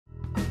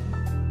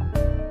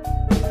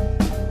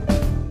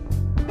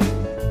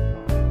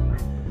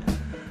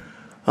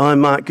I'm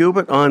Mark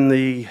Gilbert. I'm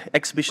the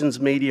Exhibitions,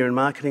 Media and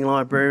Marketing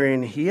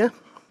Librarian here.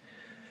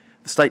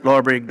 The State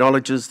Library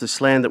acknowledges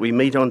this land that we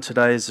meet on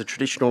today as the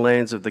traditional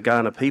lands of the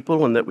Kaurna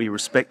people and that we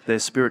respect their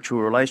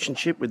spiritual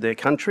relationship with their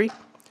country.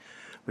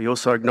 We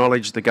also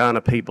acknowledge the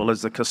Kaurna people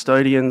as the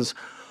custodians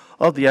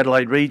of the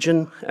Adelaide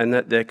region and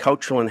that their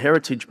cultural and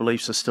heritage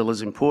beliefs are still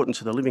as important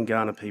to the living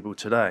Kaurna people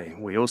today.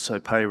 We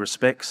also pay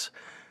respects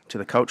to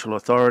the cultural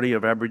authority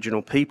of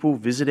Aboriginal people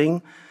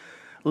visiting,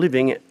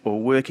 living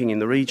or working in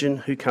the region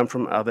who come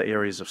from other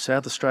areas of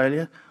South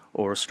Australia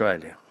or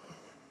Australia.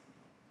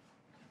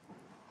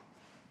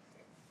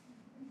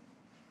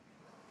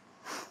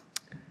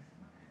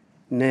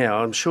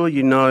 Now, I'm sure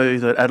you know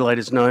that Adelaide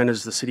is known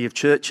as the city of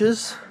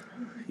churches.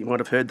 You might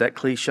have heard that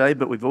cliche,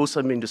 but we've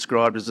also been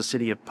described as the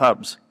city of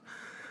pubs.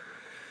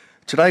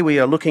 Today we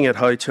are looking at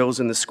hotels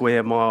in the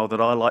square mile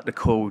that I like to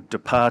call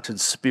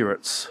departed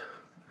spirits.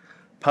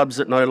 Pubs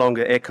that no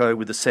longer echo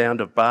with the sound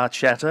of bar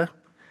chatter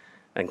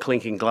and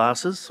clinking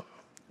glasses,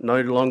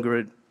 no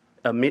longer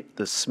emit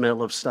the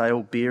smell of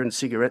stale beer and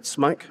cigarette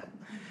smoke,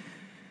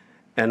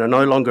 and are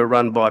no longer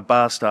run by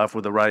bar staff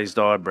with a raised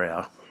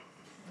eyebrow.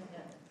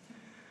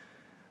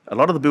 A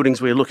lot of the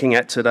buildings we're looking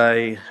at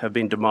today have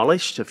been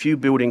demolished. A few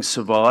buildings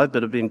survive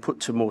but have been put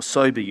to more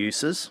sober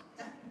uses.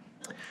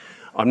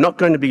 I'm not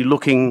going to be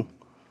looking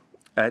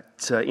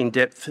at in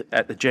depth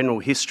at the general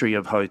history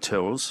of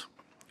hotels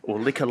or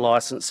liquor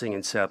licensing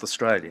in South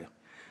Australia.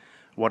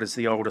 What is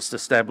the oldest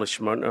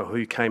establishment or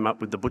who came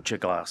up with the butcher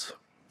glass?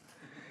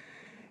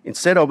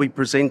 Instead, I'll be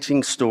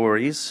presenting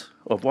stories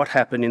of what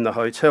happened in the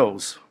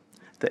hotels,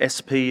 the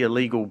SP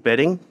illegal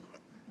betting,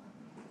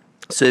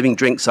 serving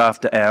drinks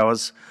after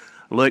hours,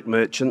 lurk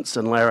merchants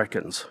and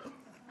larrikins.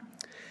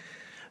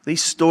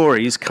 These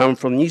stories come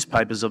from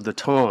newspapers of the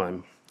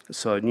time,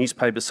 so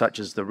newspapers such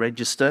as the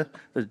Register,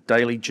 the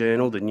Daily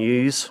Journal, the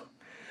News,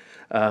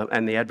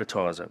 and the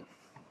Advertiser.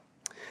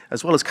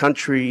 As well as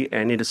country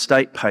and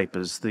interstate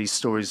papers, these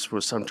stories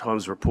were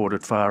sometimes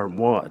reported far and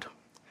wide.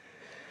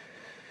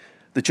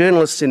 The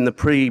journalists in the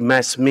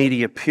pre-mass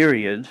media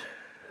period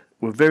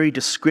were very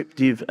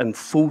descriptive and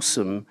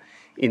fulsome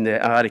in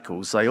their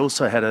articles. They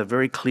also had a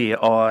very clear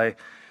eye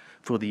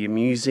for the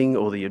amusing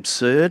or the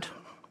absurd.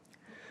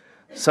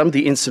 Some of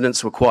the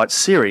incidents were quite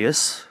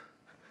serious,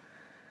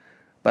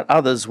 but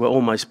others were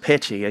almost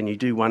petty, and you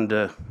do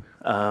wonder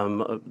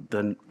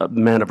the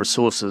amount of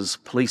resources,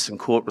 police and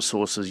court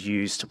resources,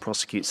 used to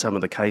prosecute some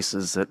of the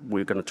cases that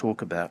we're going to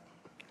talk about.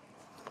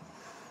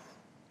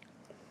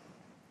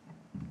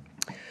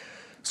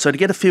 So to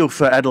get a feel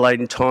for Adelaide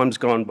in times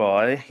gone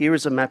by, here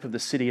is a map of the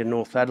city of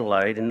North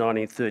Adelaide in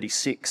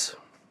 1936.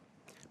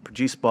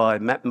 Produced by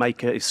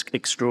mapmaker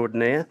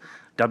extraordinaire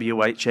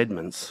W.H.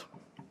 Edmonds.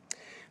 It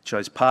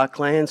shows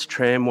parklands,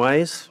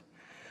 tramways,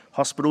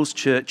 hospitals,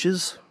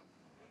 churches,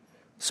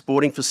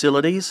 sporting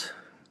facilities,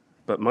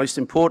 but most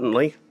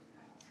importantly,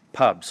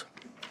 pubs.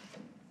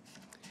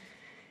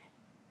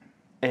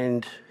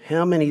 And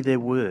how many there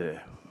were?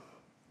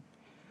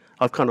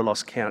 I've kind of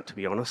lost count, to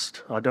be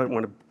honest. I don't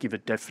want to give a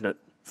definite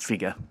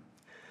figure.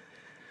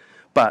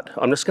 But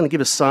I'm just going to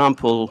give a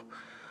sample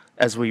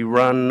as we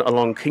run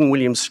along King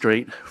William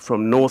Street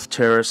from North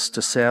Terrace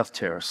to South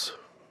Terrace.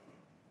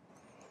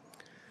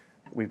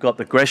 We've got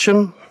the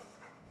Gresham,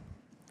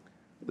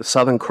 the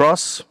Southern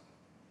Cross,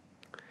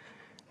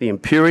 the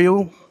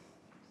Imperial,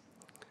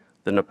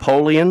 the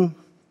Napoleon,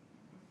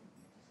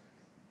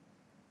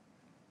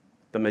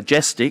 the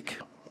Majestic,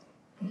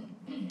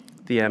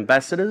 the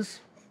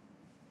Ambassadors,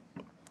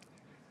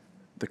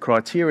 the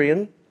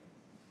Criterion,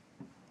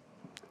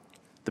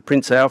 the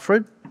Prince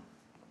Alfred,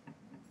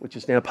 which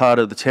is now part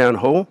of the Town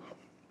Hall,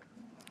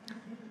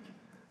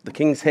 the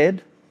King's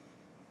Head,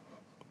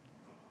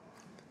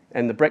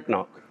 and the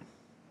Brecknock,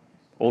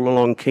 all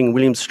along King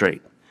William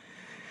Street.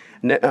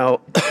 Now,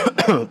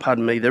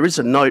 pardon me, there is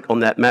a note on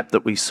that map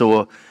that we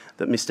saw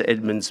that Mr.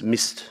 Edmonds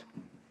missed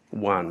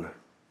one,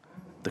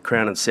 the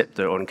Crown and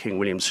Sceptre on King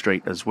William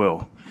Street as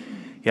well.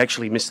 He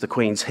actually missed the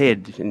Queen's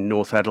Head in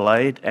North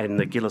Adelaide and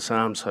the Gillis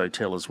Arms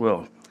Hotel as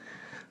well.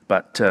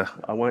 But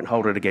I won't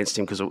hold it against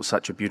him because it was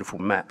such a beautiful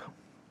map.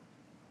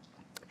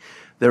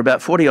 There are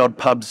about 40 odd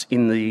pubs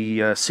in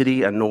the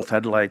city and North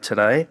Adelaide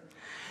today.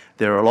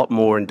 There are a lot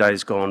more in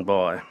days gone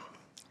by.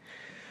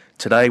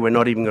 Today we're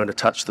not even going to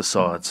touch the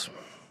sides.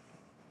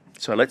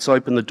 So let's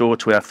open the door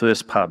to our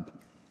first pub.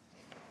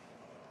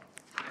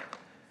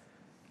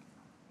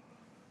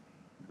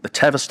 The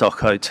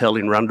Tavistock Hotel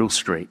in Rundle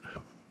Street.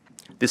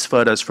 This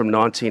photo's from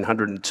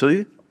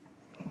 1902.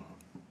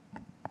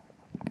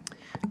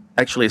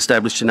 Actually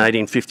established in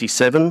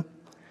 1857.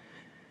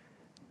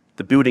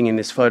 The building in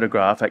this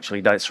photograph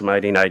actually dates from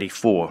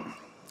 1884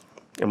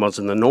 and was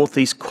in the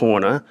northeast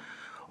corner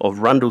of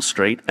Rundle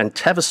Street and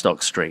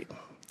Tavistock Street.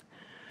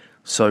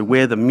 So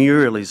where the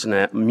mural is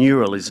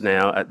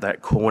now at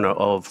that corner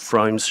of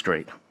Frome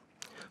Street.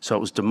 So it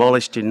was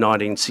demolished in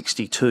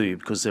 1962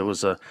 because there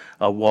was a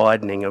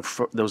widening of,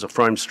 there was a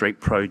Frome Street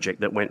project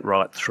that went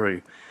right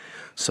through.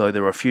 So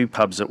there were a few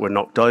pubs that were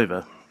knocked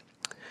over.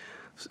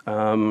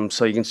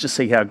 So you can just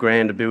see how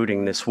grand a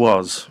building this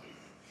was.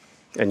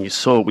 And we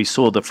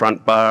saw the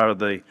front bar of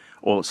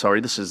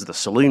this is the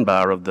saloon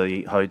bar of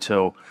the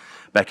hotel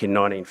back in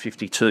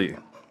 1952.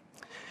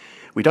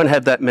 We don't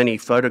have that many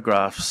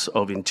photographs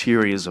of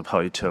interiors of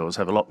hotels,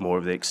 have a lot more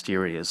of the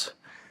exteriors.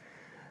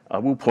 I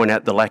will point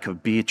out the lack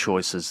of beer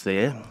choices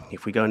there.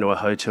 If we go into a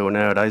hotel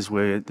nowadays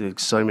where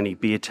there's so many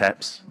beer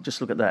taps,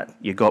 just look at that.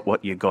 You got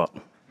what you got.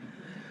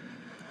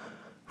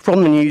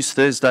 From the news,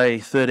 Thursday,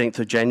 13th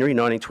of January,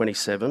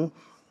 1927.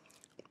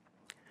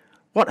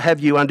 "What have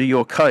you under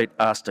your coat?"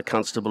 asked a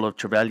constable of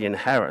Trevelyan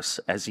Harris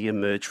as he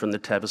emerged from the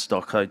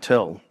Tavistock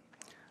Hotel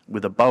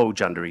with a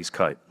bulge under his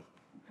coat.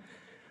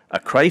 "A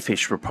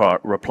crayfish,"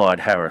 replied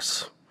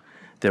Harris.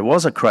 There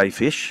was a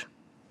crayfish,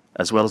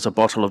 as well as a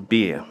bottle of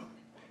beer.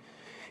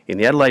 In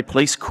the Adelaide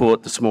Police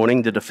Court this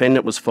morning, the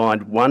defendant was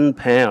fined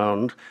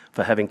 £1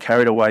 for having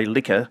carried away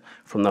liquor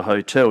from the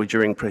hotel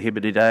during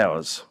prohibited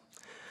hours.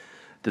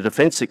 The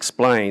defence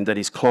explained that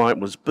his client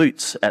was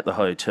boots at the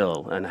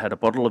hotel and had a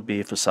bottle of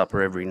beer for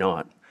supper every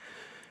night.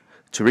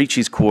 To reach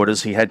his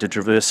quarters, he had to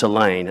traverse a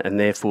lane, and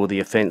therefore the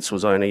offence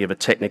was only of a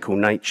technical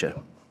nature.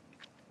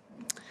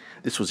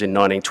 This was in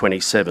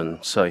 1927,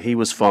 so he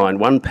was fined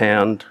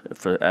 £1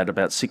 at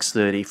about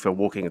 6:30 for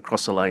walking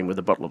across a lane with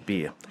a bottle of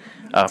beer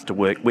after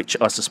work, which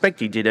I suspect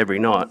he did every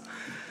night.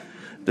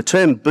 The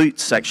term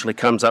boots actually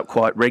comes up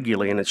quite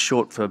regularly, and it's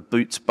short for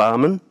boots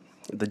barman.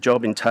 The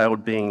job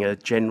entailed being a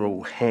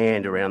general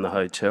hand around the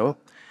hotel,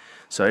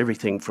 so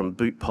everything from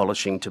boot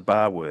polishing to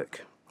bar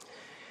work.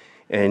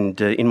 And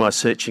in my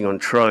searching on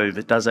Trove,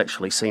 it does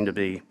actually seem to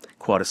be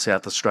quite a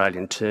South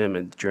Australian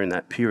term during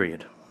that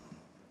period.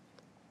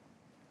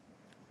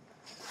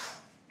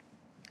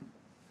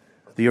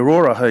 The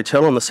Aurora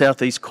Hotel on the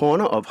southeast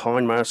corner of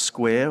Hindmarsh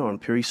Square on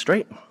Pirie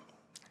Street.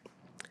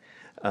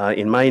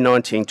 In May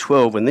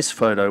 1912, when this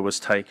photo was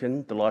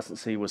taken, the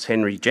licensee was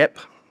Henry Jepp.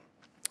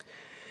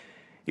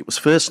 It was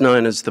first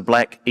known as the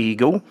Black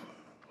Eagle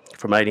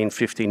from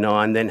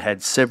 1859, then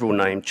had several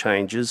name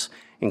changes,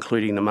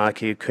 including the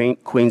Marquis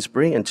of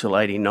Queensberry until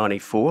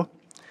 1894,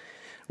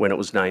 when it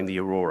was named the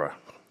Aurora.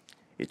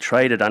 It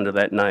traded under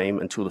that name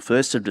until the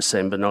 1st of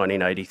December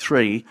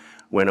 1983,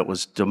 when it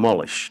was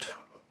demolished.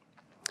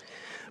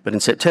 But in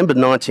September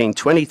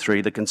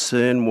 1923, the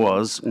concern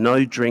was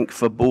no drink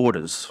for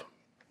boarders.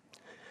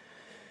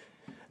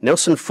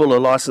 Nelson Fuller,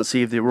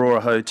 licensee of the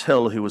Aurora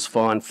Hotel, who was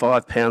fined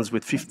 £5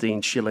 with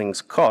 15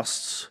 shillings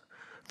costs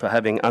for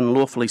having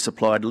unlawfully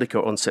supplied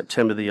liquor on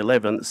September the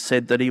 11th,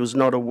 said that he was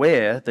not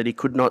aware that he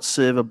could not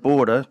serve a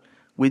boarder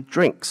with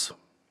drinks.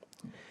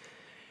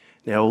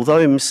 Now,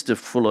 although Mr.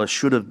 Fuller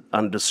should have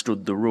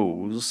understood the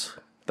rules,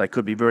 they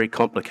could be very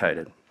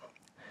complicated.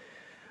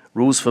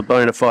 Rules for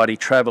bona fide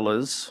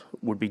travellers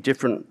would be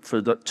different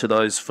to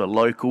those for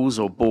locals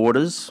or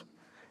boarders,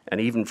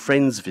 and even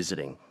friends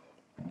visiting.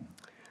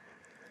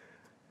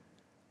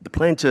 The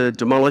plan to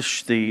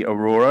demolish the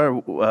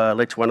Aurora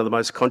led to one of the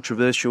most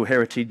controversial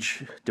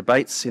heritage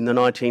debates in the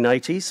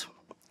 1980s.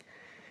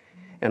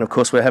 And of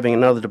course, we're having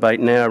another debate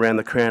now around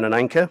the Crown and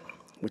Anchor,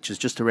 which is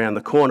just around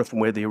the corner from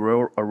where the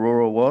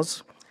Aurora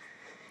was,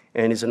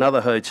 and is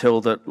another hotel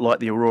that, like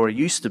the Aurora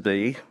used to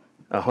be,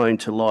 a home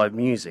to live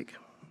music.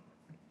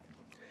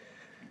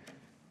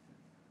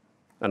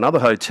 Another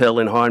hotel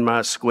in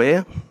Hindmarsh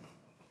Square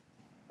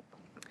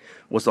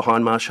was the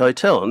Hindmarsh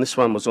Hotel, and this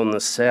one was on the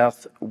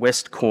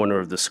southwest corner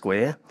of the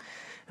square,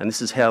 and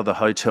this is how the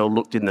hotel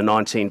looked in the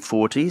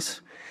 1940s,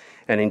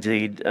 and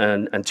indeed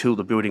until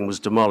the building was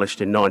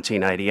demolished in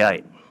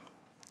 1988.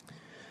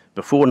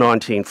 Before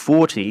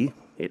 1940,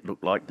 it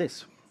looked like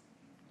this.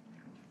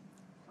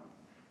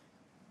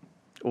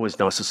 Always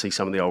nice to see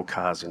some of the old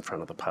cars in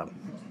front of the pub.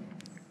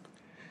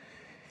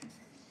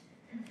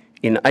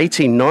 In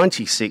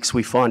 1896,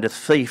 we find a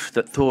thief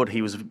that thought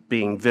he was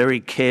being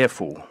very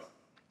careful.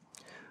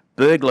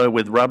 Burglar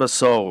with rubber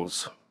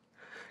soles.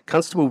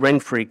 Constable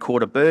Renfrey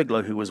caught a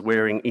burglar who was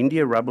wearing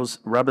India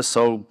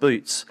rubber-soled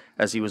boots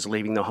as he was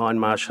leaving the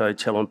Hindmarsh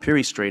Hotel on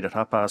Pirie Street at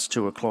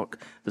 2:30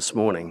 this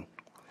morning.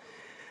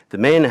 The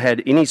man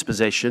had in his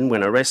possession,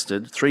 when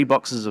arrested, 3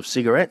 boxes of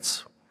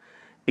cigarettes,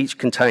 each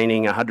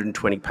containing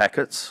 120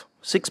 packets,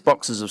 6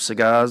 boxes of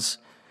cigars,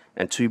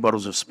 and 2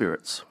 bottles of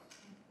spirits.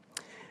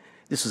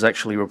 This was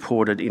actually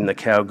reported in the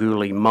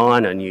Kalgoorlie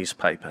Miner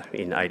newspaper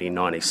in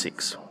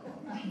 1896.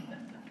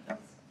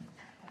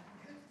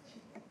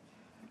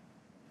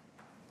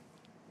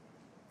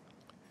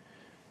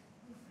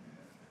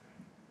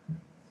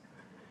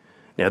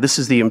 Now, this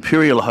is the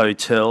Imperial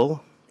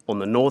Hotel on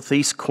the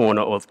northeast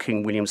corner of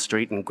King William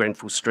Street and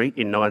Grenfell Street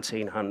in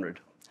 1900.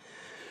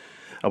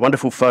 A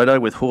wonderful photo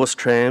with horse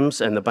trams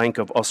and the Bank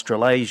of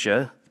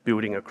Australasia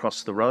building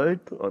across the road,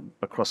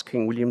 across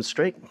King William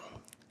Street.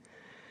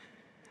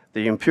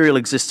 The Imperial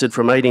existed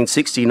from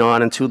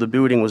 1869 until the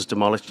building was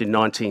demolished in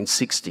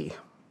 1960.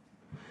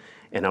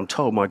 And I'm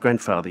told my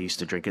grandfather used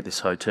to drink at this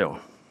hotel.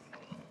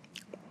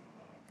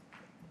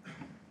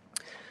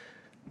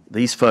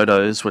 These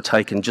photos were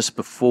taken just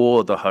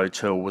before the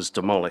hotel was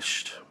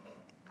demolished.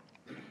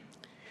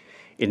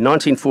 In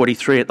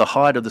 1943, at the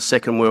height of the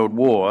Second World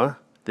War,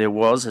 there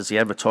was, as the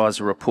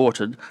advertiser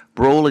reported,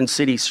 brawl in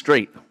City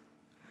Street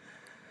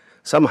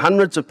Some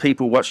hundreds of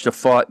people watched a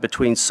fight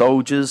between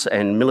soldiers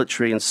and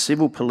military and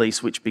civil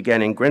police which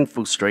began in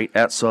Grenfell Street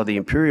outside the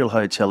Imperial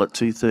Hotel at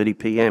 2:30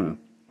 p.m.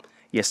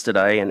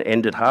 yesterday and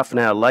ended half an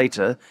hour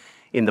later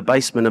in the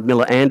basement of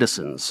Miller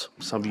Anderson's.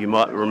 Some of you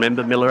might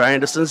remember Miller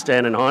Anderson's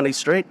down in Highney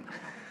Street.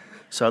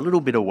 So a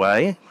little bit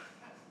away.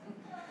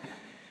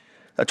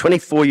 A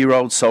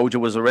 24-year-old soldier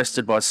was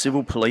arrested by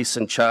civil police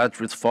and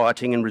charged with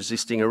fighting and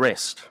resisting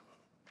arrest.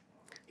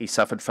 He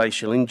suffered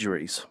facial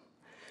injuries.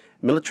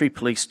 Military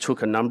police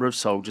took a number of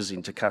soldiers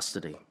into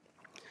custody.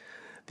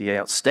 The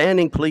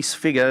outstanding police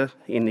figure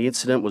in the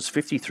incident was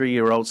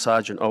 53-year-old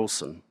Sergeant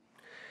Olsen.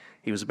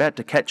 He was about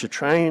to catch a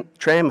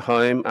tram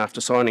home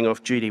after signing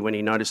off duty when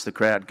he noticed the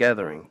crowd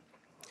gathering.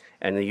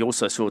 And he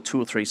also saw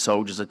 2 or 3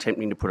 soldiers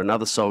attempting to put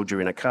another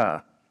soldier in a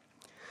car.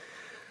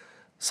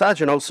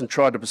 Sergeant Olsen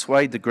tried to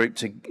persuade the group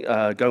to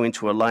go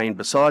into a lane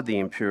beside the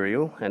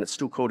Imperial, and it's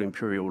still called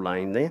Imperial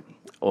Lane there,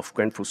 off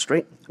Grenfell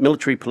Street.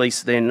 Military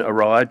police then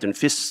arrived and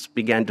fists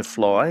began to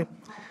fly.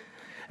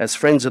 As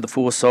friends of the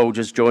 4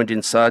 soldiers joined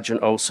in,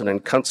 Sergeant Olsen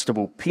and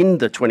Constable pinned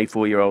the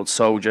 24-year-old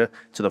soldier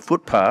to the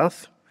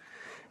footpath,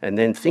 and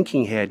then,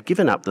 thinking he had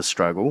given up the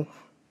struggle,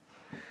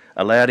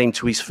 allowed him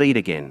to his feet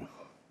again.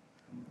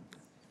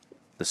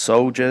 The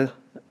soldier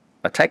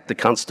attacked the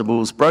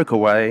constables, broke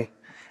away,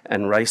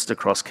 and raced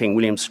across King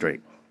William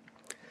Street.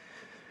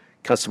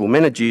 Constable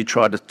Menadue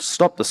tried to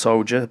stop the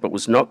soldier but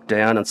was knocked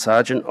down, and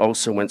Sergeant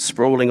Olsen went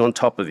sprawling on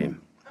top of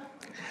him.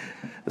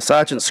 The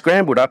sergeant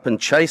scrambled up and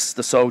chased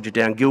the soldier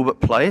down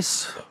Gilbert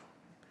Place,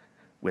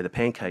 where the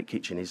Pancake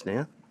Kitchen is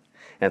now,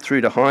 and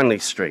through to Hindley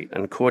Street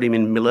and caught him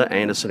in Miller,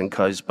 Anderson and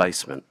Co.'s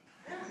basement.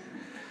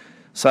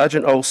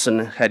 Sergeant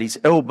Olsen had his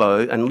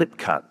elbow and lip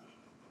cut,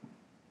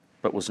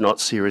 but was not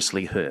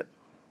seriously hurt.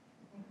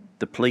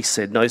 The police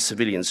said no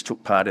civilians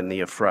took part in the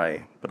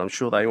affray, but I'm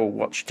sure they all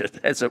watched it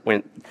as it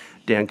went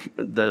down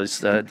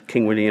those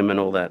King William and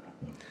all that.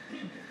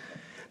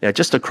 Now,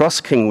 just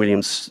across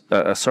Grenfell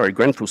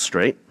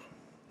Street,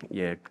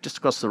 just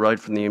across the road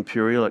from the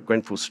Imperial at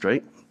Grenfell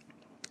Street,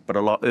 but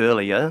a lot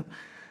earlier,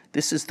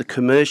 this is the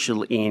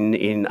Commercial Inn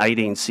in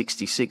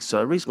 1866, so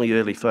a reasonably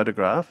early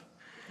photograph.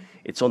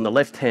 It's on the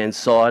left-hand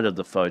side of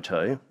the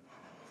photo,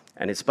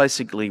 and it's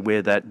basically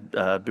where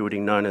that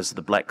building known as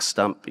the Black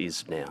Stump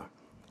is now.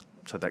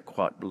 So that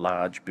quite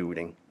large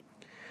building.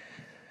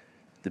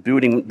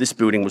 This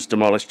building was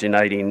demolished in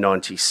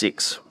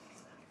 1896.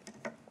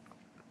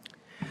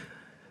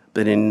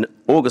 But in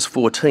August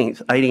 14th,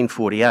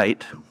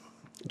 1848,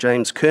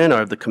 James Kerner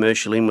of the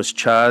Commercial Inn was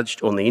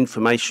charged on the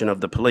information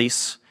of the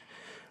police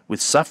with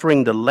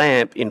suffering the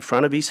lamp in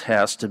front of his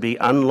house to be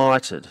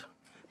unlighted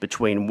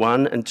between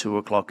 1 and 2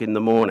 o'clock in the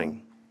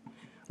morning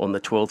on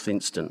the 12th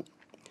instant.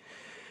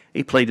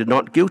 He pleaded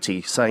not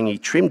guilty, saying he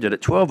trimmed it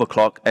at 12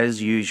 o'clock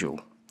as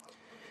usual.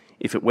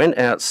 If it went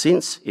out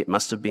since, it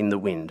must have been the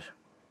wind.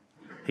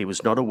 He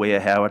was not aware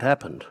how it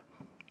happened.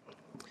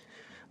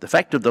 The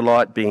fact of the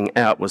light being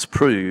out was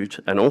proved,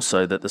 and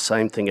also that the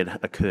same thing had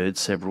occurred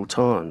several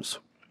times.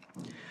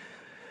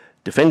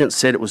 Defendants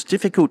said it was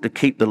difficult to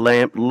keep the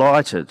lamp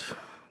lighted,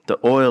 the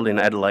oil in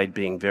Adelaide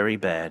being very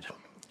bad.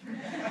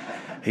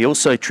 He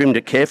also trimmed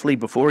it carefully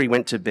before he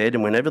went to bed,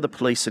 and whenever the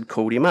police had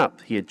called him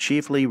up, he had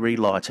cheerfully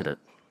relighted it.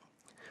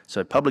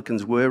 So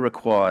publicans were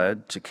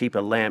required to keep a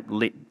lamp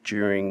lit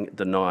during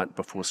the night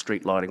before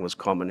street lighting was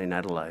common in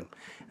Adelaide.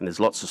 And there's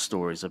lots of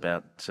stories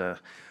about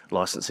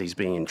licensees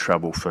being in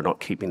trouble for not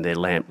keeping their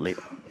lamp lit.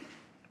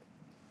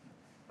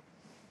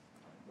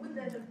 Would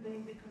that have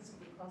been because of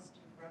the cost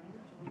of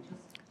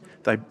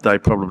running it? They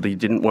probably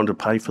didn't want to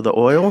pay for the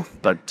oil,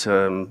 but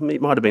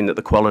it might have been that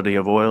the quality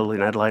of oil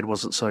in Adelaide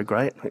wasn't so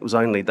great.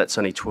 That's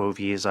only 12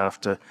 years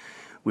after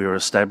we were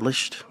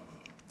established.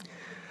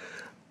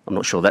 I'm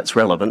not sure that's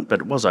relevant, but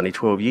it was only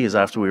 12 years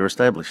after we were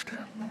established.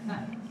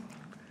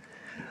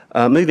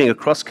 Moving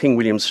across King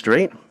William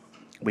Street,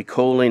 we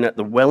call in at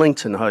the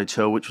Wellington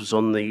Hotel, which was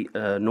on the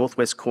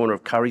northwest corner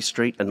of Curry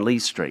Street and Lee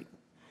Street.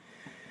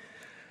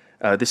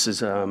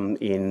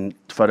 The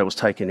photo was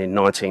taken in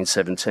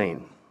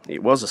 1917.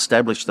 It was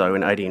established, though,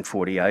 in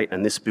 1848,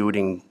 and this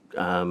building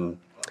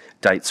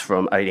dates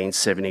from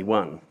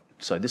 1871.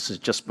 So this is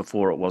just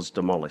before it was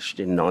demolished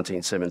in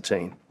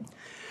 1917.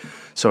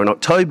 So in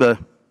October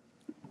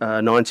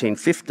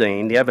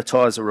 1915, the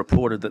Advertiser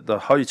reported that the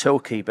hotel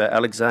keeper,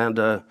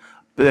 Alexander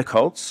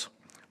Burkholz,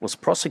 was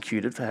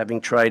prosecuted for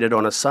having traded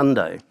on a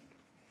Sunday.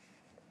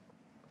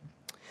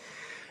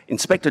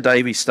 Inspector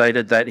Davies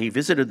stated that he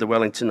visited the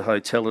Wellington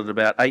Hotel at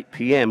about 8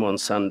 p.m. on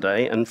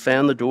Sunday and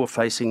found the door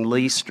facing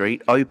Lee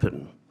Street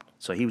open.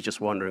 So he was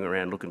just wandering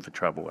around looking for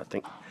trouble, I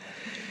think.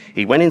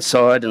 He went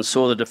inside and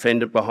saw the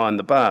defendant behind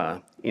the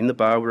bar. In the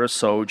bar were a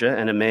soldier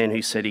and a man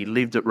who said he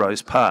lived at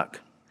Rose Park.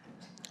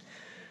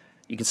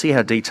 You can see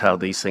how detailed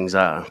these things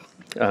are.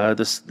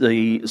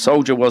 The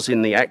soldier was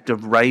in the act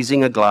of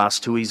raising a glass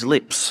to his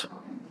lips.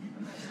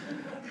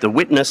 The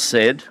witness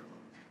said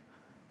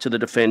to the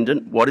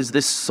defendant, "What is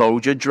this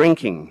soldier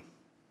drinking?"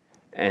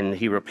 And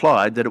he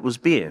replied that it was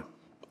beer.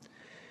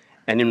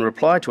 And in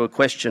reply to a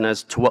question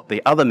as to what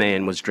the other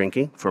man was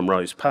drinking from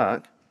Rose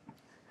Park,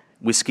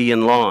 whiskey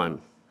and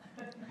lime.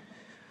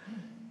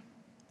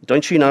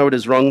 Don't you know it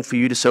is wrong for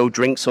you to sell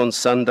drinks on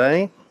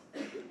Sunday?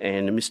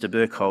 And Mr.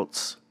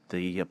 Burkholz,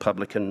 the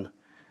publican,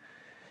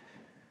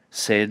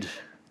 said,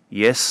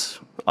 yes,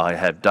 I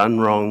have done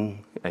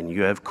wrong and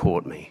you have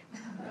caught me.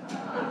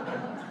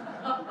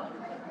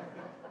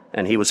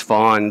 And he was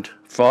fined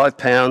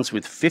 £5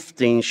 with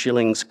 15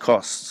 shillings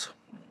costs.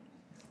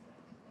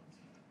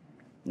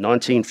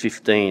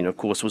 1915, of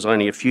course, was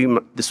only a few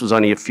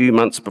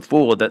months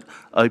before that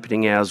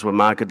opening hours were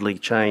markedly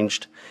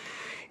changed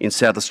in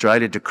South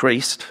Australia,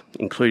 decreased,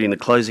 including the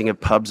closing of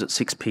pubs at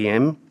 6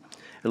 p.m,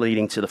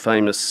 leading to the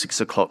famous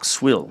 6 o'clock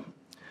swill,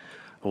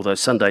 although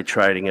Sunday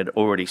trading had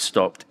already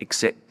stopped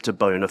except to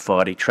bona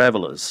fide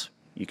travellers.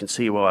 You can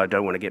see why I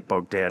don't want to get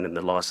bogged down in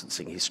the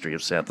licensing history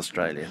of South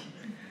Australia.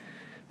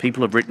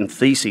 People have written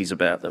theses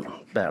about it.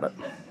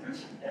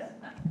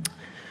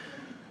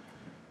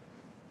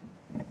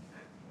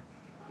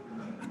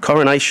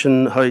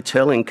 Coronation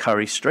Hotel in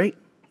Curry Street,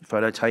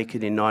 photo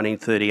taken in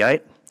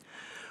 1938,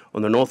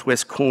 on the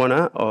northwest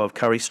corner of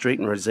Curry Street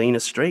and Rosina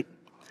Street,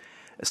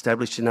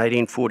 established in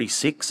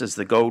 1846 as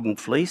the Golden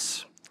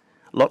Fleece.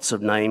 Lots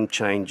of name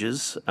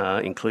changes,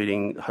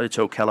 including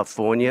Hotel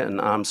California and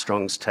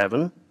Armstrong's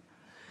Tavern.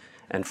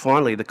 And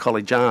finally, the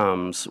College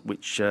Arms,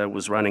 which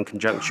was run in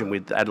conjunction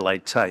with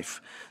Adelaide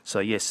TAFE. So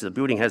yes, the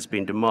building has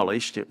been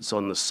demolished. It's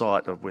on the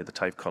site of where the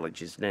TAFE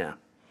College is now.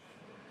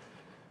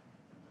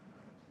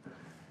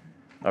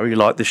 I really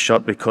like this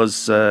shot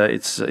because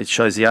it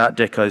shows the Art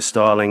Deco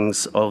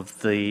stylings of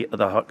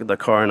the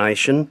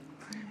coronation,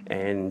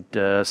 and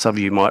some of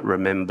you might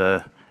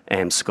remember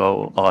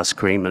Amscol ice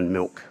cream and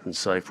milk and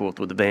so forth,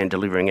 with the band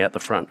delivering out the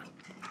front.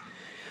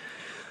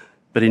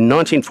 But in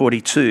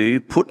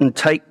 1942, put and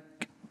take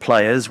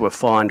players were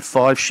fined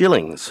 5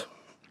 shillings.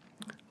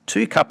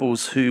 2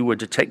 couples who were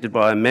detected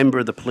by a member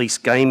of the police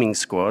gaming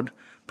squad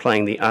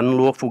playing the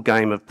unlawful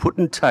game of put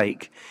and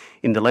take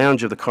in the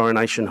lounge of the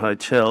Coronation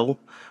Hotel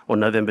on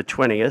November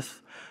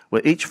 20th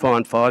were each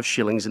fined 5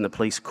 shillings in the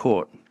police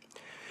court.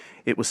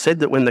 It was said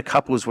that when the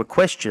couples were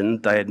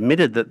questioned, they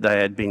admitted that they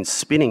had been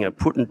spinning a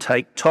put and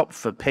take top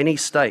for penny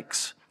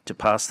stakes to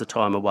pass the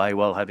time away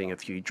while having a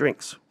few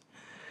drinks.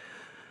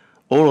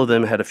 All of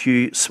them had a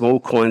few small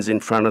coins in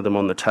front of them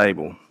on the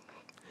table.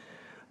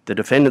 The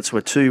defendants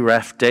were 2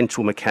 RAF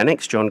dental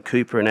mechanics, John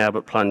Cooper and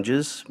Albert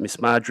Plungers, Miss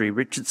Marjorie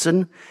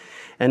Richardson,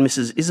 and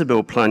Mrs.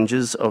 Isabel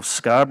Plungers of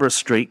Scarborough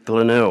Street,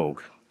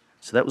 Glenelg.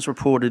 So that was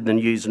reported in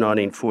News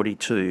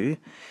 1942,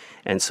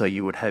 and so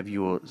you would have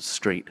your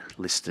street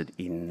listed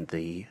in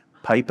the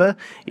paper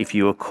if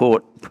you were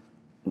caught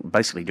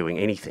basically doing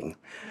anything,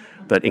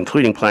 but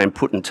including playing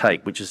put and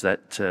take, which is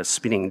that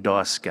spinning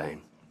dice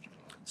game.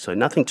 So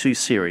nothing too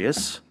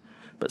serious,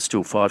 but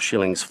still 5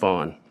 shillings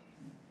fine.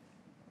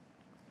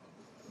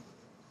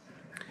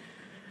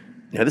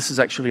 Now, this is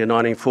actually a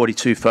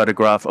 1942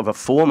 photograph of a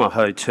former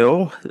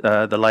hotel,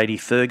 the Lady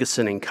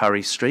Ferguson in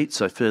Curry Street,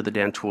 so further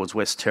down towards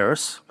West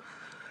Terrace,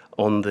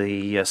 on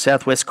the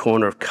southwest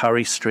corner of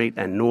Curry Street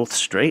and North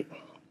Street.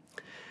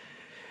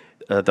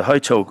 The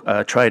hotel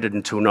traded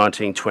until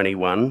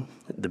 1921.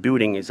 The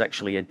building is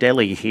actually a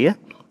deli here,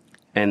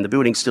 and the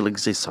building still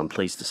exists, I'm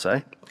pleased to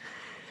say.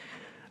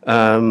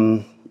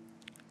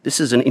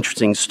 This is an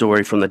interesting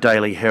story from the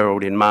Daily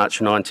Herald in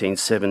March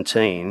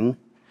 1917.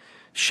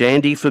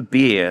 Shandy for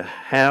beer,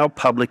 how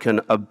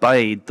publican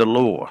obeyed the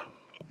law.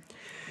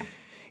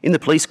 In the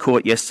police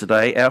court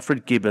yesterday,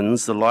 Alfred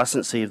Gibbons, the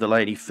licensee of the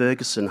Lady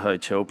Ferguson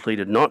Hotel,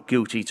 pleaded not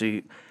guilty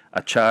to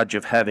a charge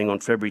of having, on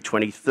February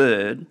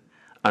 23rd,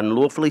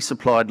 unlawfully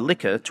supplied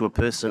liquor to a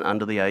person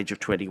under the age of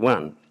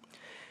 21,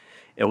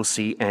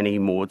 Elsie Annie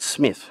Maud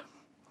Smith.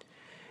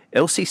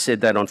 Elsie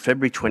said that on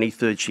February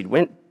 23rd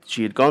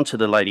she had gone to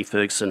the Lady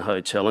Ferguson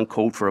Hotel and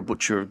called for a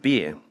butcher of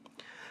beer,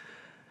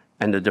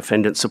 and the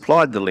defendant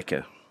supplied the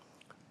liquor.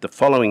 The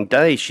following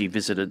day, she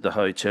visited the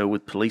hotel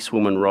with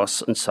policewoman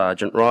Ross and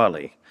Sergeant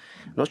Riley.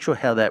 Not sure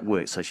how that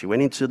works. So she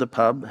went into the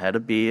pub, had a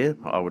beer.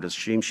 I would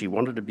assume she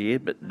wanted a beer,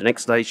 but the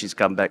next day she's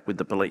come back with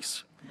the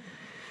police.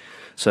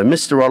 So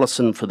Mr.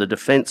 Ollison, for the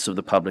defence of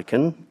the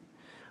publican,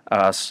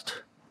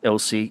 asked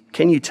Elsie,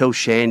 "Can you tell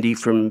Shandy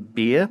from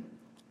beer?"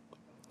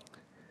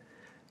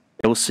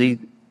 Elsie,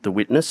 the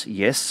witness,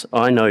 "Yes,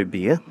 I know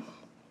beer."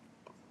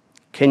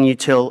 "Can you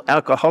tell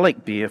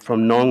alcoholic beer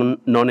from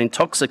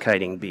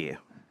non-intoxicating beer?"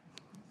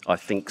 "I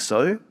think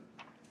so."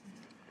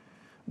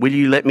 "Will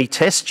you let me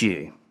test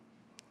you?"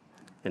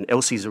 And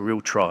Elsie's a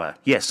real trier.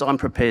 "Yes, I'm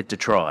prepared to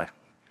try."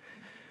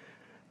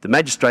 The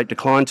magistrate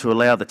declined to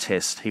allow the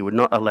test. He would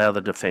not allow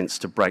the defence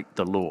to break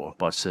the law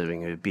by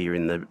serving her beer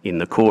in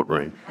the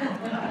courtroom.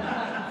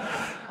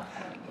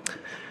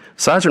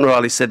 Sergeant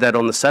Riley said that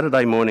on the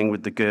Saturday morning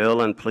with the girl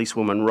and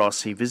policewoman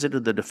Ross, he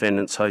visited the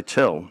defendant's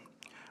hotel.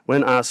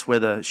 When asked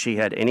whether she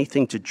had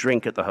anything to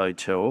drink at the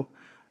hotel,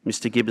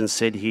 Mr. Gibbons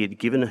said he had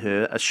given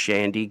her a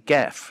shandy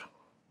gaff.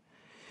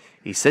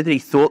 He said that he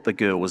thought the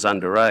girl was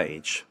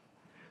underage.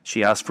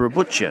 She asked for a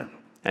butcher,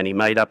 and he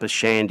made up a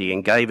shandy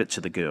and gave it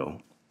to the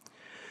girl.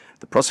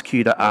 The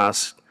prosecutor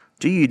asked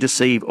Do you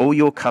deceive all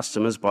your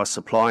customers by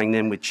supplying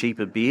them with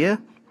cheaper beer?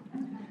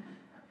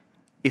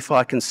 If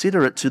I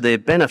consider it to their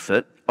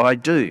benefit, I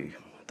do,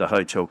 the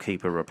hotel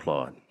keeper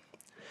replied.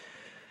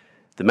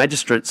 The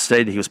magistrate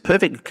said he was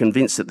perfectly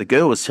convinced that the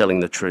girl was telling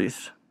the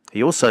truth.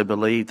 He also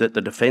believed that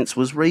the defence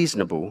was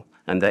reasonable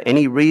and that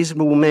any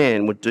reasonable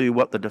man would do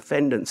what the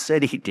defendant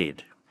said he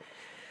did.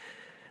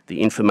 The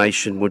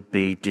information would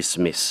be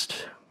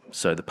dismissed.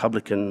 So the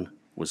publican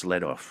was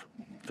let off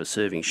for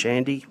serving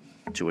shandy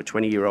to a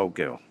 20-year-old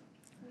girl.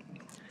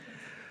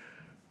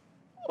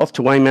 Off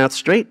to Weymouth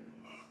Street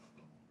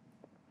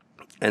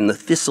and the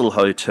Thistle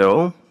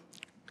Hotel.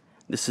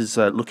 This is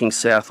looking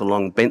south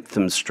along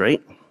Bentham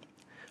Street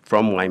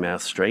from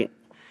Weymouth Street.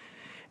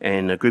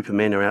 And a group of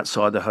men are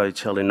outside the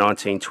hotel in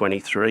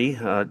 1923.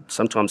 I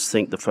sometimes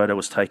think the photo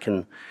was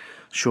taken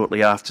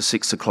shortly after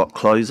 6 o'clock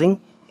closing.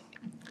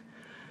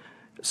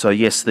 So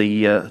yes,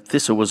 the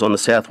Thistle was on the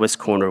southwest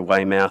corner of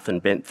Weymouth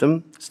and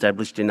Bentham,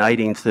 established in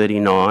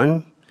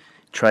 1839,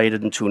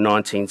 traded until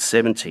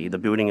 1970. The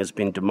building has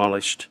been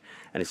demolished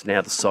and is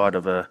now the site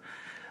of a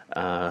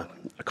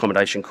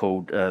accommodation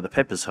called the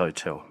Peppers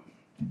Hotel.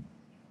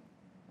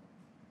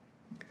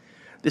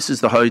 This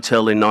is the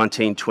hotel in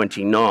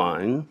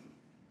 1929.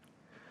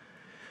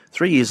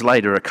 3 years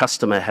later, a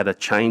customer had a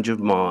change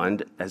of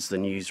mind, as the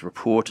news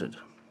reported.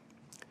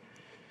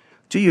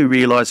 Do you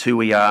realise who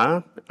we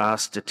are?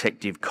 Asked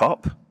Detective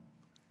Cop.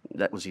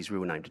 That was his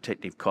real name,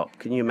 Detective Cop.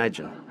 Can you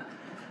imagine?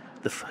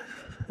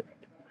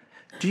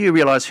 Do you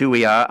realise who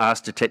we are?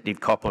 Asked Detective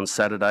Cop on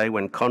Saturday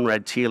when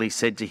Conrad Tearley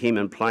said to him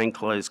and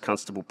plainclothes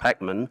Constable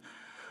Packman,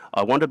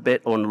 I want to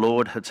bet on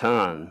Lord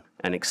Hatan,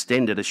 and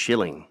extended a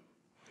shilling.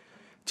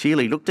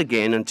 Tearley looked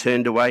again and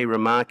turned away,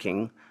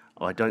 remarking,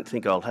 I don't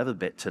think I'll have a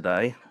bet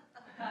today.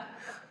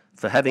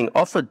 For having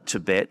offered to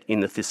bet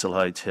in the Thistle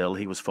Hotel,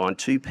 he was fined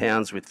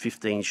 £2 with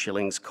 15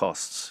 shillings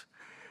costs.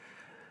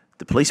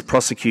 The police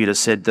prosecutor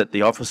said that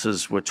the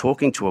officers were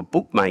talking to a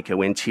bookmaker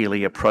when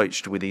Tearley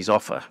approached with his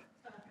offer.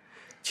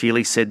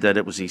 Tearley said that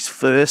it was his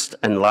first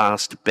and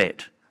last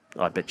bet.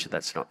 I bet you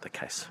that's not the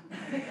case.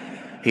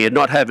 He had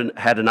not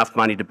had enough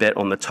money to bet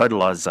on the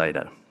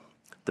totalisator.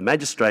 The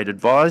magistrate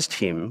advised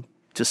him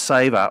to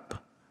save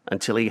up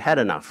until he had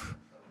enough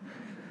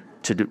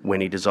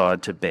when he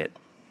desired to bet.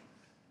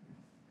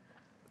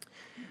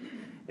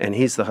 And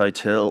here's the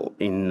hotel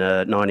in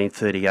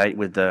 1938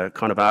 with the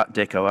kind of Art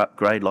Deco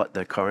upgrade like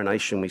the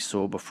Coronation we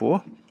saw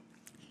before.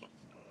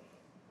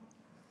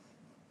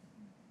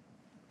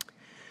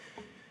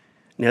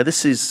 Now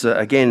this is,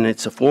 again,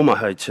 it's a former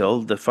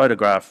hotel. The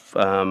photograph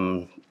was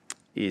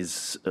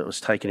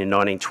taken in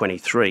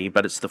 1923,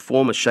 but it's the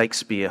former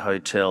Shakespeare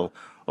Hotel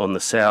on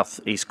the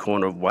south-east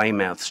corner of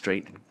Weymouth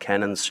Street and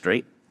Cannon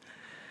Street.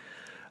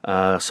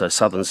 So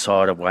southern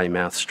side of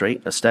Weymouth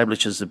Street,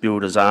 established as the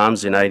Builders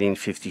Arms in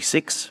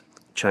 1856,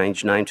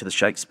 changed name to the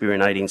Shakespeare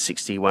in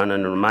 1861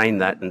 and remained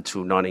that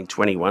until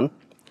 1921.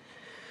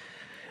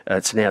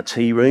 It's now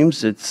tea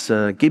rooms, it's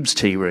Gibbs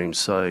tea rooms,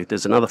 so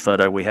there's another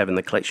photo we have in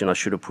the collection I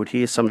should have put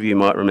here. Some of you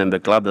might remember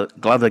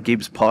Glover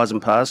Gibbs Pies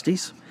and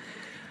Pasties.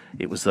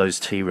 It was those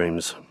tea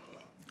rooms.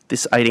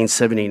 This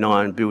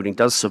 1879 building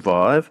does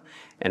survive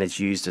and is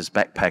used as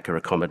backpacker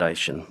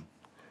accommodation.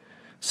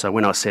 So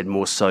when I said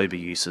more sober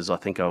uses, I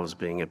think I was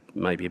being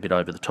maybe a bit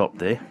over the top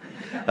there.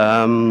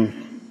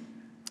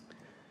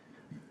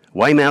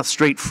 Weymouth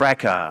Street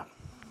fracas,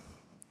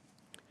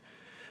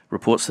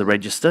 reports the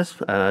Register,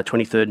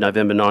 23rd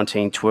November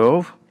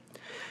 1912.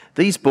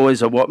 These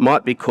boys are what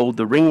might be called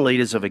the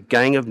ringleaders of a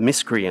gang of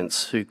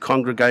miscreants who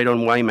congregate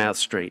on Weymouth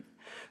Street,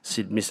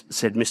 said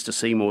Mr.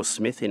 Seymour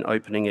Smith in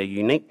opening a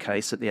unique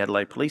case at the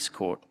Adelaide Police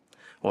Court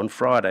on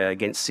Friday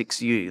against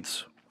 6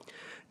 youths,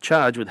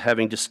 charged with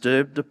having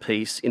disturbed the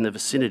peace in the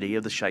vicinity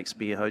of the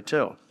Shakespeare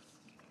Hotel.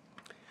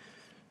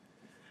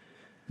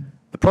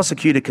 The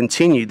prosecutor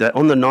continued that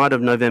on the night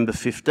of November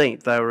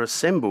 15th, they were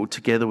assembled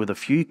together with a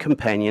few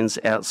companions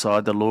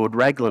outside the Lord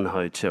Raglan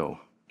Hotel.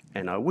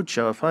 And I would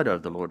show a photo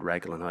of the Lord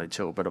Raglan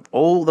Hotel, but of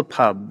all the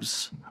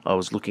pubs I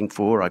was looking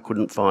for, I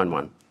couldn't find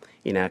one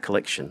in our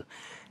collection.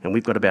 And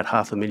we've got about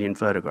 500,000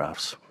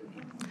 photographs.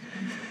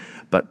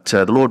 But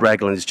the Lord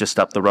Raglan is just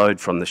up the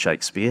road from the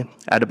Shakespeare.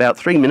 At about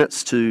 3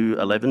 minutes to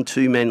 11,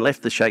 2 men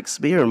left the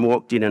Shakespeare and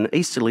walked in an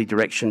easterly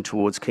direction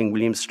towards King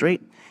William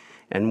Street.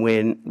 And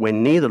when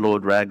near the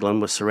Lord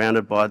Raglan, were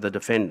surrounded by the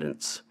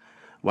defendants.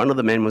 One of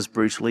the men was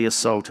brutally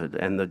assaulted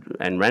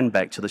and ran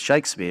back to the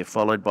Shakespeare,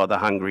 followed by the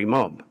hungry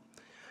mob.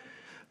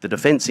 The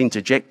defence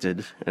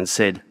interjected and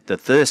said, the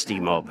thirsty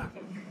mob.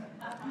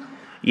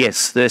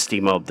 Yes, thirsty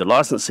mob. The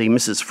licensee,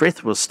 Mrs.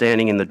 Frith, was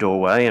standing in the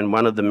doorway, and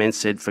one of the men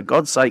said, for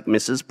God's sake,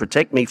 missus,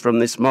 protect me from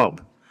this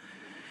mob.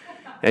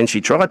 And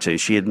she tried to.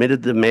 She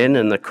admitted the men,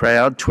 and the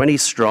crowd, 20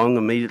 strong,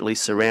 immediately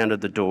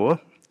surrounded the door.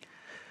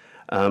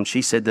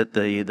 She said that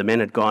the men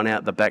had gone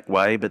out the back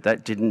way, but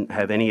that didn't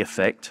have any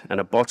effect,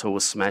 and a bottle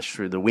was smashed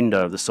through the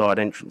window of the side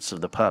entrance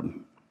of the pub.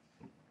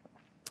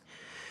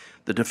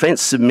 The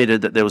defence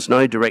submitted that there was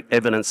no direct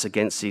evidence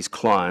against his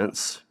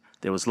clients.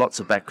 There was lots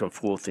of back and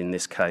forth in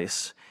this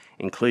case,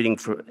 including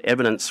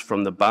evidence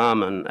from the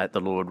barman at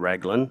the Lord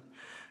Raglan,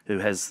 who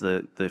has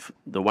the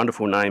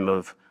wonderful name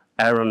of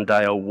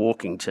Arundel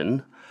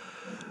Walkington,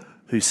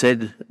 who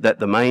said that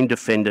the main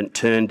defendant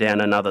turned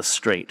down another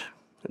street.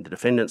 And the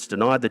defendants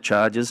denied the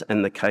charges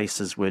and the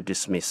cases were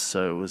dismissed.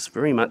 So it was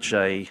very much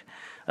a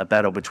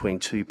battle between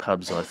two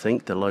pubs, I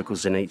think, the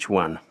locals in each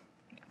one.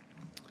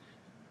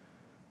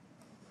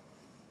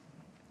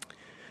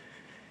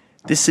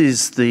 This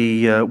is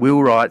the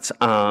Wheelwright's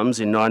Arms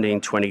in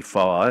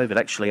 1925. It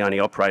actually only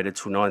operated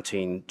till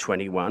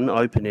 1921,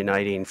 opened in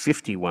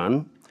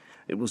 1851.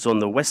 It was on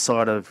the west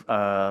side of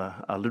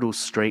a little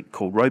street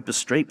called Roper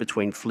Street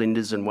between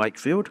Flinders and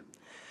Wakefield.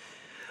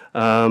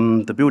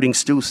 The building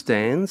still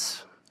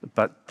stands,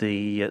 but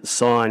the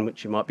sign,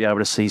 which you might be able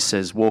to see,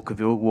 says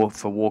Walkerville,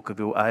 for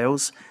Walkerville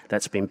Ales.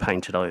 That's been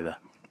painted over.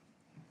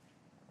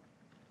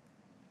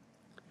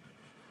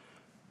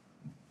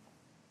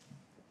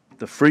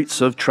 The fruits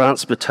of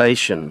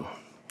transportation.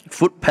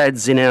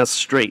 Footpads in our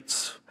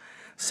streets,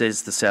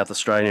 says the South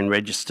Australian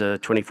Register,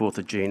 24th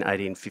of June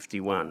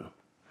 1851.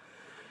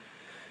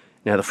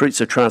 Now, the fruits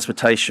of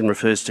transportation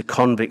refers to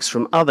convicts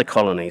from other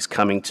colonies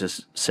coming to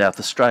South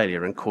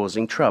Australia and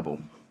causing trouble,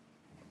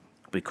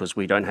 because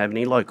we don't have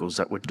any locals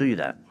that would do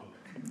that.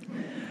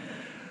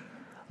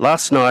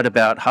 Last night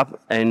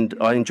and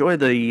I enjoy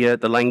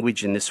the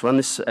language in this one.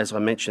 This, as I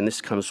mentioned,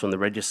 this comes from the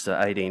Register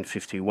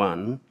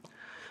 1851.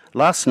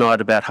 Last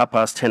night, about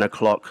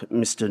 10:30,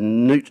 Mr.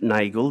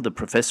 Newt-Nagel, the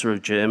professor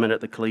of German at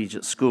the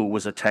collegiate school,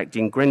 was attacked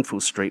in Grenfell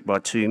Street by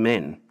two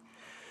men.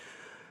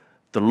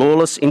 The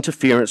lawless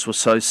interference was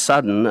so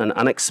sudden and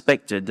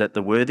unexpected that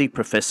the worthy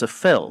professor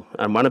fell,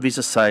 and one of his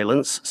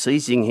assailants,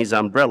 seizing his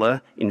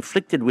umbrella,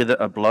 inflicted with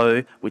it a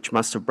blow which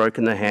must have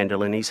broken the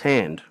handle in his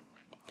hand.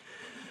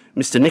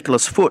 Mr.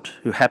 Nicholas Foote,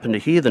 who happened to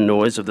hear the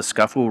noise of the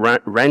scuffle,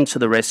 ran to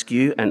the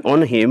rescue, and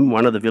on him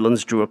one of the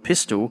villains drew a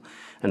pistol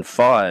and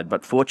fired,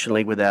 but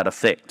fortunately without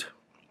effect.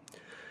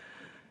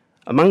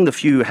 Among the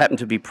few who happened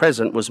to be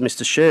present was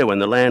Mr. Sherwin,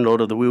 the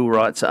landlord of the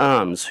Wheelwright's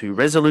Arms, who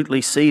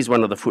resolutely seized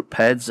one of the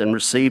footpads and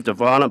received a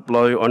violent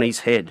blow on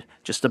his head,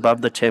 just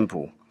above the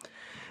temple.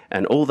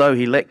 And although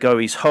he let go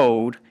his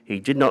hold,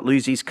 he did not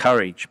lose his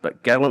courage,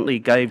 but gallantly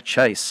gave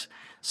chase,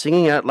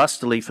 singing out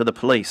lustily for the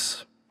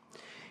police.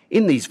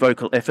 In these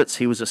vocal efforts,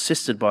 he was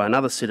assisted by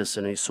another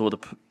citizen who saw the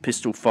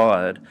pistol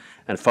fired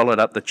and followed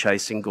up the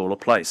chase in Gawler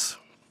Place.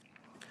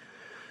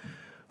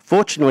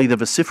 Fortunately, the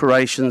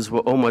vociferations were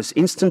almost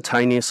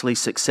instantaneously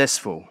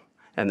successful,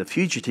 and the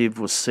fugitive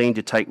was seen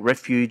to take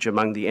refuge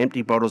among the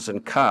empty bottles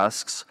and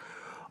casks,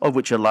 of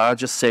which a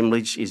large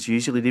assemblage is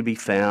usually to be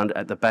found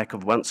at the back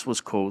of what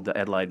was called the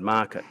Adelaide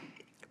Market,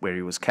 where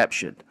he was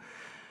captured.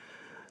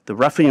 The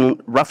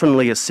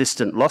ruffianly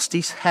assistant lost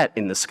his hat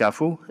in the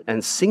scuffle,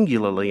 and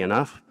singularly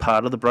enough,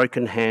 part of the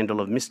broken handle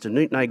of Mr.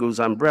 Newt-Nagel's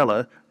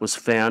umbrella was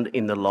found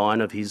in the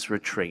line of his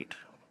retreat.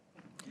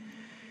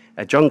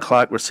 John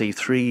Clark received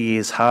 3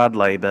 years hard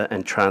labour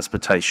and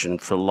transportation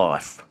for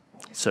life.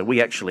 So we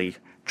actually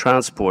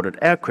transported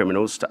our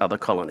criminals to other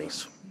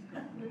colonies.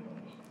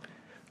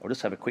 I'll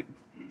just have a quick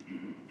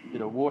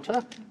bit of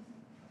water.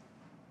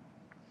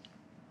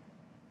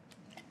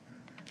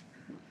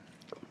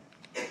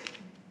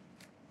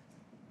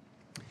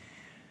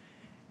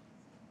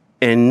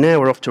 And now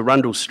we're off to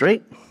Rundle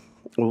Street,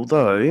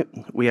 although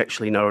we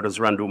actually know it as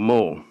Rundle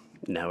Mall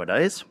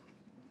nowadays,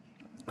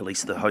 at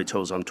least the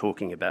hotels I'm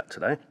talking about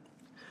today.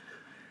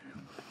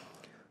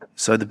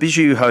 So the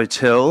Bijou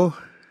Hotel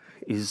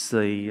is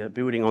the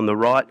building on the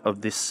right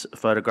of this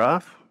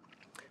photograph,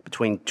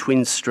 between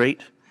Twin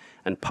Street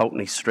and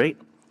Pulteney Street,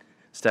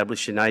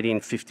 established in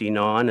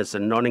 1859 as the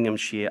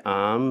Nottinghamshire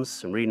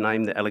Arms and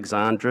renamed the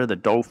Alexandra, the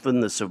Dolphin,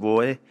 the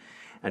Savoy,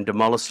 and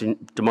demolished in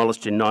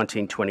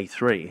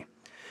 1923.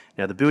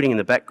 Now, the building in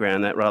the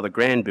background, that rather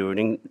grand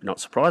building, not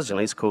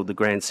surprisingly, is called the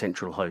Grand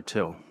Central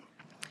Hotel.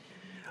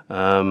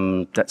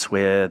 That's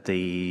where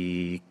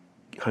the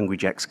Hungry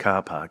Jack's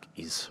car park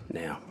is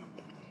now.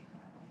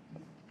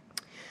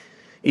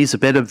 Here's a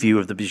better view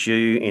of the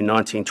Bijou in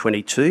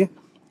 1922.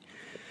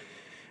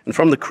 And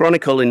from the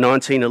Chronicle in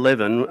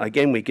 1911,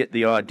 again, we get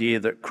the idea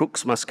that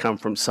crooks must come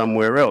from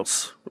somewhere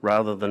else,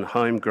 rather than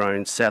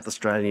homegrown South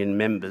Australian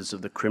members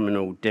of the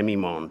criminal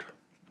demi-monde.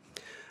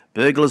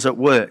 Burglars at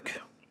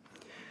work.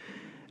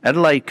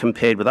 Adelaide,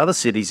 compared with other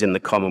cities in the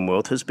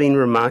Commonwealth, has been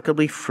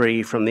remarkably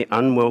free from the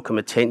unwelcome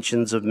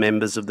attentions of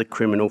members of the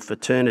criminal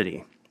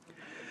fraternity.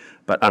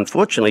 But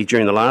unfortunately,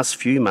 during the last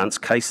few months,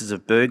 cases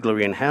of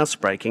burglary and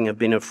housebreaking have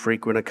been of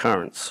frequent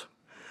occurrence.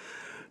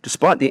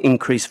 Despite the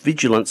increased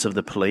vigilance of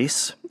the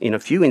police, in a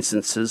few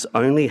instances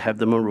only have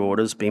the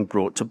marauders been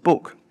brought to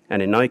book,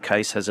 and in no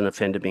case has an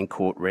offender been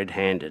caught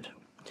red-handed,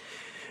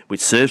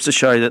 which serves to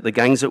show that the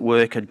gangs at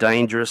work are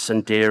dangerous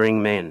and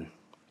daring men.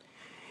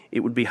 It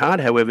would be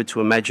hard, however,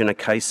 to imagine a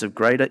case of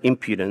greater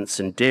impudence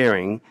and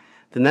daring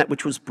than that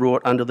which was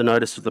brought under the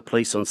notice of the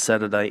police on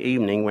Saturday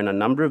evening, when a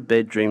number of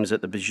bedrooms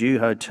at the Bijou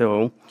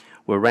Hotel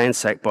were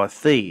ransacked by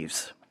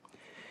thieves.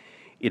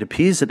 It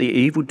appears that the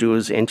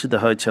evildoers entered the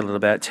hotel at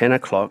about 10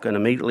 o'clock and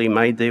immediately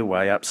made their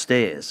way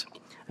upstairs.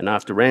 and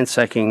after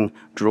ransacking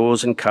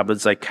drawers and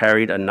cupboards, they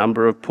carried a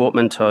number of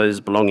portmanteaus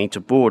belonging to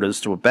boarders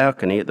to a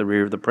balcony at the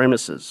rear of the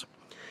premises,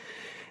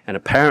 and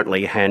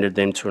apparently handed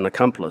them to an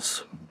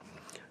accomplice,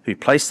 who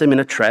placed them in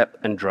a trap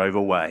and drove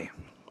away.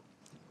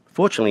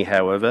 Fortunately,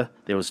 however,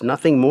 there was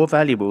nothing more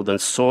valuable than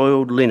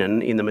soiled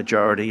linen in the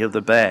majority of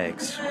the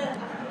bags.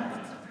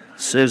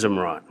 Serves them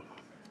right.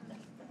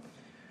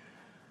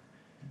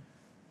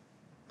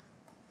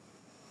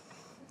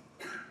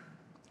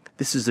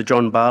 This is the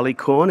John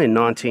Barleycorn in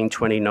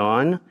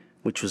 1929,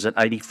 which was at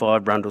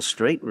 85 Rundle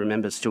Street.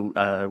 Remember, still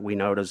we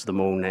know it as the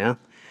mall now.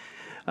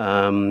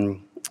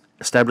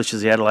 Established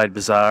as the Adelaide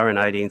Bazaar in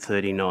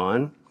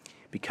 1839,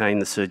 became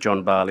the Sir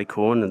John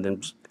Barleycorn, and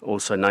then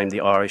also named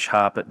the Irish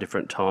Harp at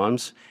different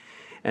times,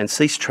 and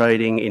ceased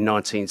trading in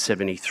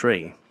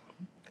 1973.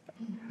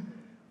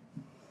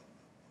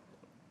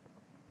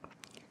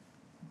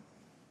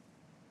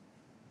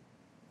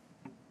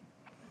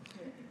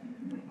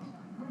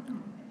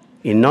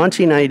 In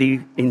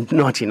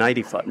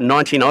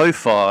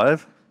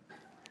 1905,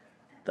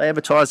 they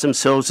advertised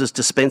themselves as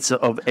dispenser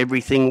of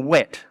everything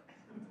wet.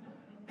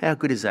 How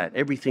good is that?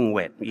 Everything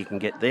wet you can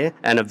get there,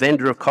 and a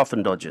vendor of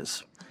coffin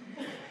dodgers.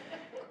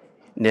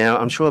 Now,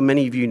 I'm sure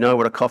many of you know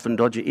what a coffin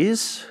dodger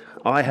is.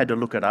 I had to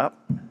look it up,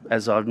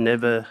 as I've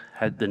never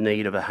had the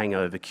need of a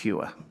hangover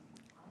cure.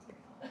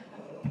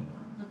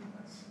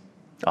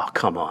 Oh,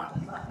 come on.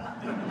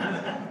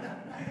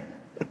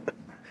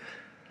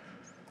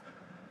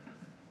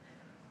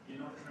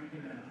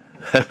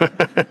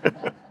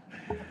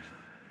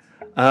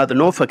 The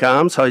Norfolk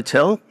Arms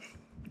Hotel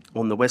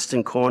on the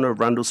western corner of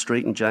Rundle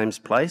Street and James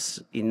Place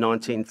in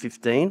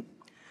 1915.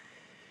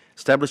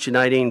 Established in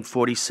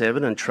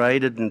 1847 and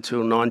traded until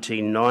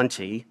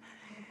 1990.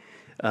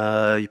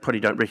 You probably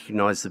don't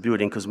recognise the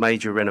building because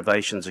major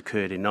renovations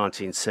occurred in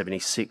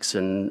 1976,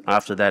 and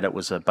after that it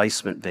was a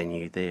basement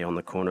venue there on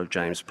the corner of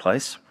James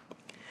Place.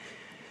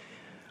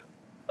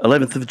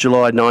 11th of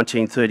July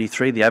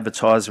 1933, the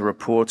Advertiser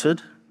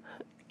reported,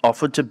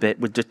 offered to bet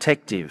with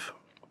Detective.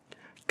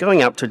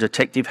 Going up to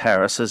Detective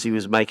Harris as he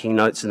was making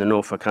notes in the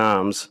Norfolk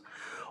Arms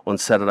on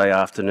Saturday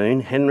afternoon,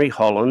 Henry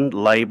Holland,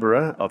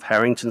 labourer of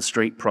Harrington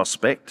Street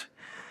Prospect,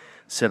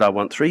 said, "I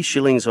want 3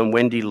 shillings on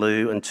Wendy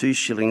Lou and 2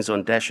 shillings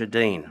on Dasher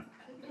Dean."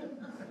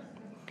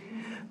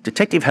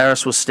 Detective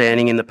Harris was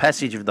standing in the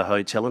passage of the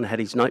hotel and had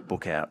his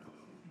notebook out.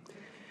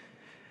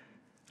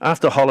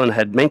 After Holland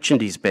had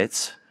mentioned his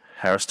bets,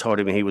 Harris told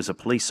him he was a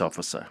police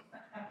officer.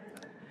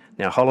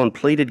 Now, Holland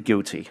pleaded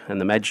guilty,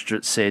 and the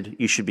magistrate said,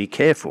 "You should be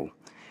careful.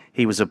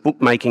 He was a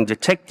bookmaking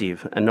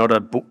detective and not a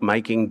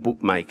bookmaking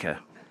bookmaker.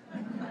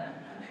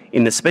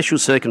 In the special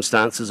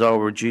circumstances, I will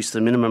reduce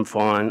the minimum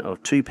fine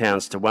of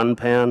 £2 to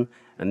 £1,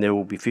 and there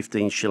will be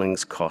 15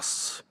 shillings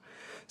costs."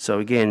 So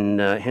again,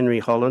 Henry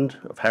Holland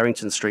of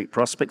Harrington Street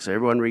Prospect, so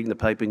everyone reading the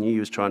paper knew he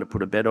was trying to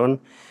put a bet on.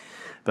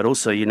 But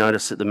also you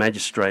notice that the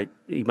magistrate,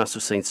 he must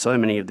have seen so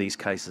many of these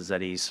cases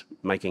that he's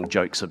making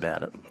jokes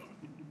about it.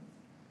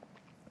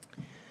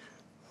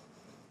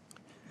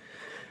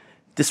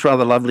 This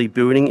rather lovely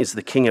building is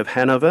the King of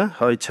Hanover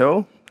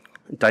Hotel.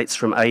 It dates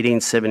from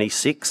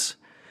 1876.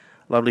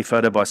 Lovely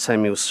photo by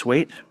Samuel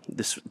Sweet.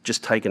 This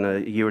just taken a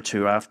year or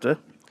two after.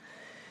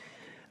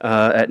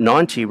 At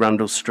 90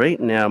 Rundle Street,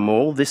 now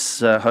Mall,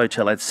 this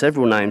hotel had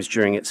several names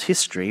during its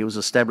history. It was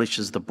established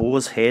as the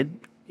Boar's Head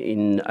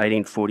in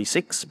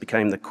 1846,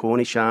 became the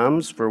Cornish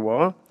Arms for a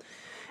while,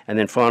 and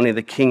then finally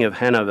the King of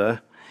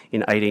Hanover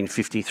in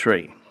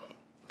 1853.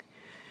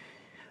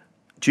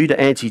 Due to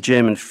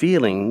anti-German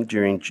feeling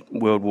during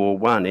World War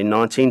I, in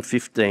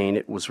 1915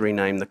 it was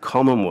renamed the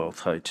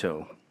Commonwealth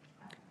Hotel.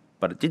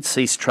 But it did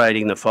cease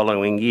trading the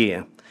following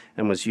year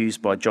and was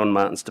used by John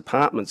Martin's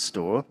department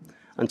store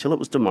until it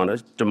was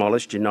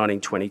demolished in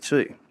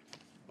 1922.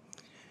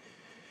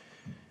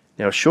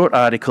 Now, a short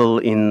article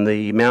in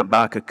the Mount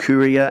Barker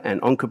Courier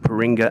and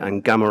Onkaparinga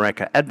and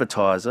Gumaraka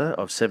Advertiser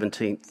of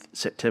 17th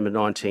September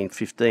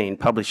 1915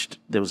 published,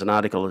 there was an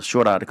article, a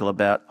short article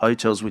about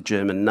hotels with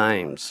German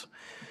names.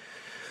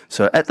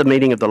 So at the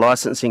meeting of the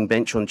licensing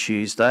bench on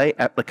Tuesday,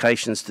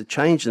 applications to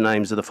change the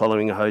names of the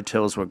following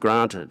hotels were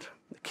granted: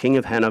 the King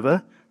of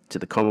Hanover to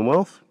the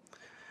Commonwealth,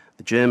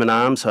 the German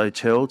Arms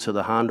Hotel to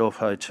the Harndorf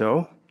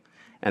Hotel,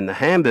 and the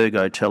Hamburg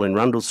Hotel in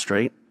Rundle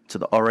Street to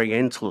the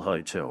Oriental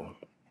Hotel.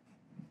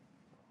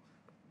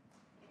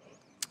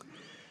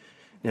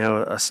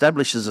 Now,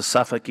 established as a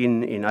Suffolk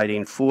Inn in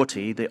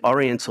 1840, the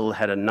Oriental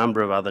had a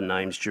number of other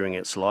names during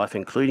its life,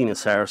 including the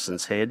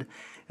Saracen's Head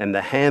and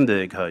the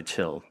Hamburg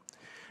Hotel,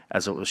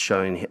 as it's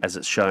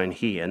shown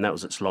here, and that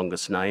was its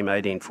longest name,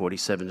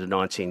 1847 to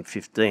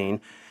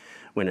 1915,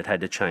 when it had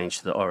to change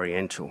to the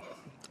Oriental.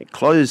 It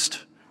closed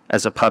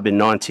as a pub in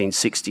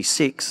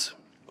 1966,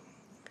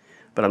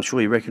 but I'm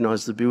sure you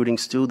recognise the building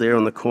still there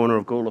on the corner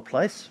of Gawler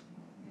Place,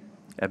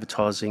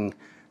 advertising,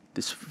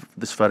 this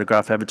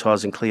photograph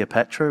advertising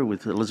Cleopatra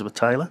with Elizabeth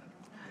Taylor.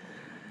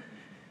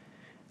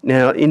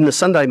 Now, in the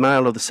Sunday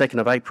Mail of the 2nd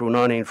of April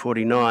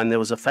 1949, there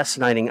was a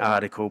fascinating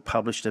article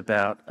published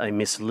about a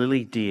Miss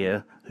Lily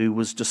Deer who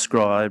was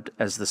described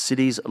as the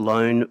city's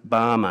lone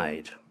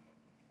barmaid.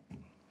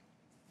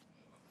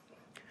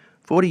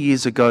 40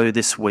 years ago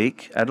this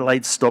week,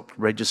 Adelaide stopped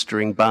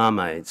registering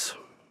barmaids.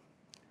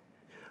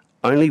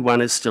 Only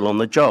one is still on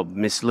the job,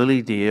 Miss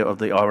Lily Deer of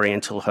the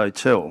Oriental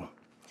Hotel.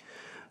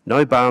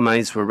 No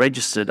barmaids were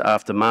registered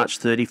after March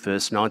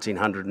 31st,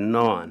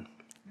 1909.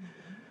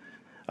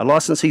 A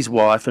licensee's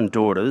wife and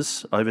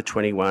daughters, over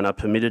 21, are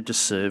permitted to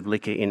serve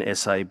liquor in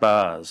SA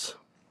bars.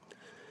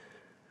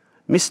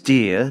 Miss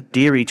Deer,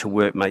 dearie to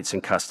workmates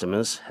and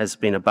customers, has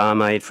been a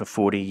barmaid for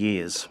 40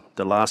 years,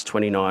 the last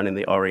 29 in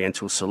the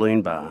Oriental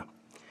Saloon Bar.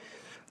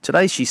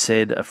 Today, she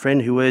said, a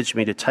friend who urged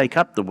me to take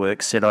up the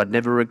work said I'd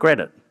never regret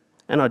it,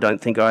 and I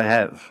don't think I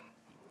have.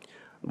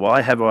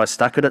 Why have I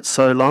stuck at it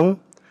so long?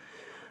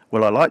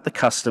 Well, I like the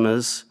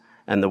customers,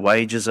 and the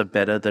wages are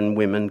better than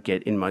women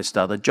get in most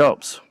other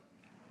jobs.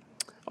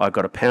 I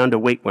got £1 a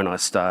week when I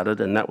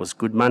started, and that was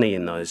good money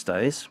in those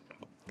days.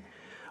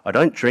 I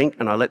don't drink,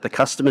 and I let the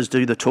customers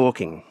do the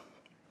talking.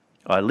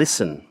 I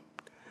listen.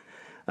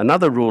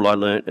 Another rule I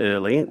learnt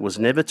early was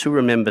never to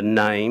remember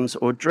names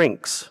or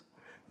drinks.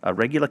 A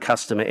regular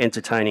customer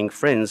entertaining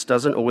friends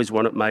doesn't always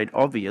want it made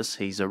obvious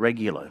he's a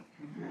regular.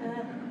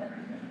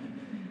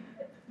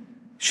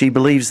 She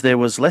believes there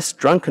was less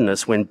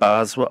drunkenness when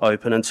bars were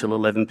open until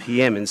 11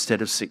 p.m.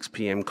 instead of 6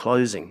 p.m.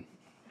 closing.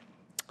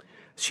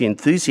 She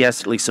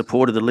enthusiastically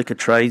supported the Liquor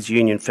Trades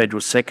Union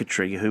Federal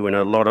Secretary, who in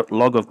a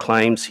log of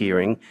claims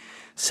hearing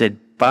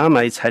said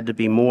barmaids had to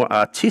be more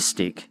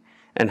artistic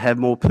and have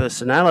more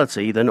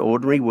personality than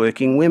ordinary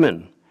working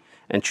women,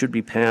 and should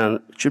be paid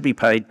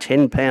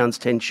 £10,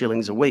 10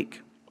 shillings a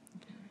week.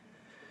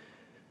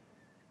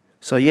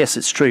 So yes,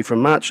 it's true, from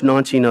March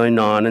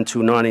 1909 until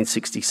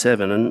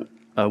 1967,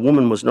 a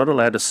woman was not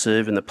allowed to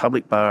serve in the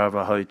public bar of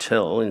a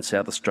hotel in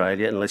South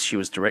Australia unless she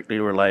was directly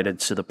related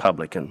to the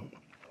publican.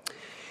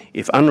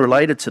 If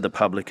unrelated to the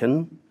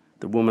publican,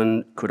 the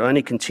woman could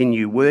only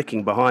continue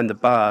working behind the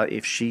bar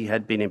if she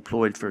had been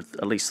employed for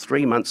at least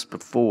 3 months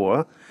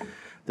before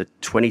the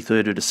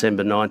 23rd of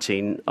December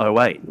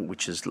 1908,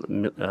 which is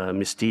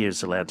Miss Deer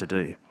is allowed to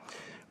do.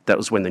 That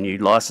was when the new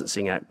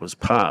Licensing Act was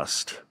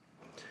passed.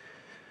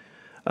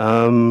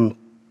 So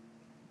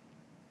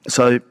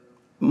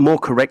more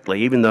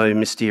correctly, even though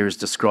Miss Deer is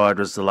described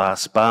as the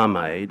last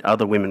barmaid,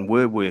 other women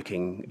were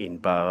working in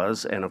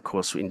bars and, of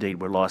course,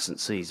 indeed were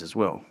licensees as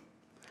well.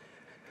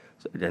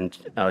 And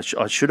I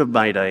should have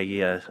made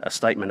a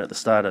statement at the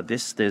start of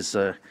this.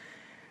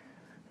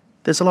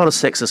 There's a lot of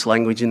sexist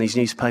language in these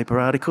newspaper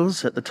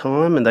articles at the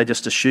time, and they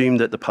just assumed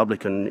that the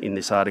publican in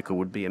this article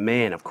would be a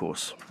man, of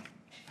course.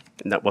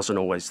 And that wasn't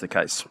always the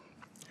case.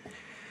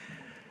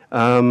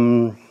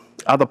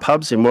 Other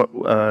pubs in what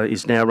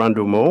is now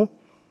Rundle Mall.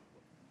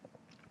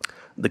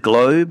 The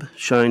Globe,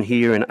 shown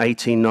here in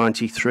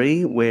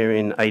 1893, where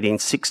in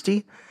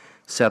 1860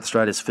 South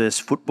Australia's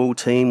first football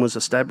team was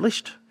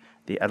established,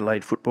 the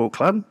Adelaide Football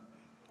Club,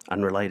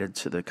 unrelated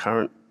to the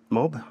current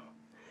mob.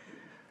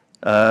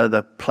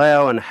 The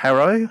Plough and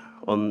Harrow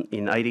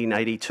in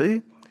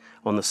 1882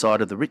 on the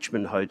side of the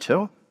Richmond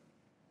Hotel.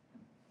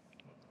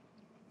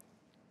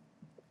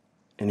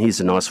 And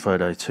here's a nice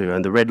photo too.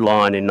 And the Red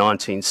Line in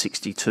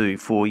 1962,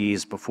 4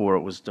 years before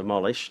it was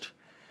demolished.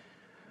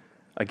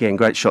 Again,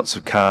 great shots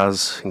of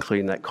cars,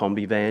 including that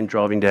combi van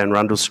driving down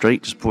Rundle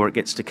Street just before it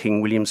gets to King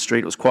William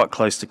Street. It was quite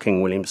close to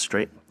King William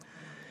Street.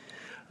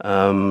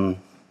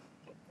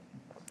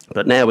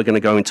 But now we're going to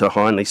go into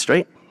Hindley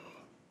Street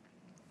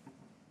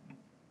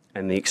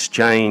and the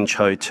Exchange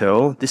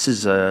Hotel. This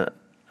is a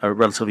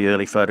relatively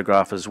early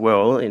photograph as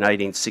well, in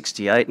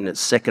 1868, and it's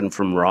second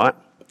from right.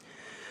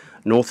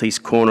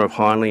 Northeast corner of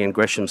Hindley and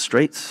Gresham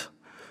Streets,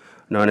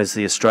 known as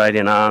the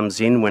Australian Arms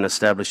Inn when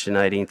established in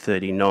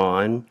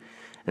 1839,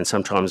 and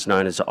sometimes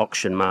known as the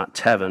Auction Mart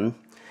Tavern,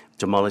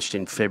 demolished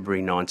in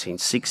February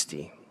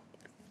 1960.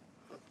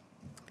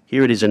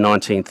 Here it is in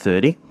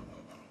 1930.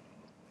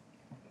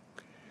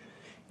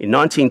 In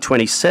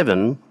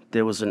 1927,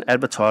 there was an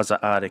Advertiser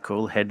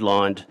article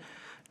headlined,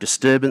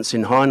 "Disturbance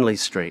in Hindley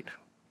Street."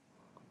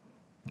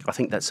 I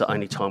think that's the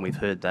only time we've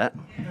heard that.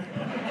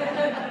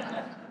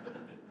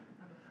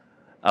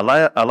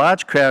 A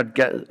large crowd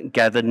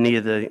gathered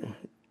near the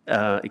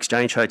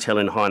Exchange Hotel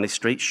in Hindley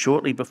Street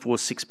shortly before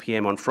 6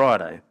 p.m. on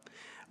Friday,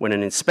 when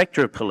an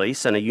inspector of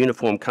police and a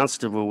uniformed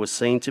constable were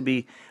seen to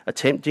be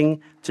attempting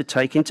to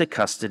take into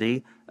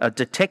custody a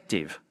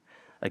detective,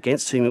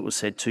 against whom it was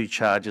said 2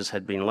 charges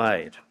had been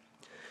laid.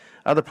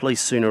 Other police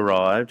soon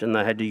arrived and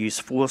they had to use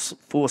force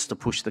to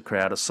push the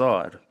crowd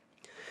aside.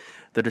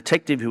 The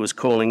detective who was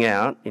calling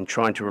out in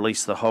trying to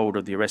release the hold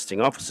of the arresting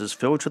officers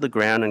fell to the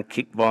ground and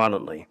kicked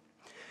violently.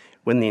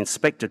 When the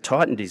inspector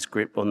tightened his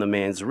grip on the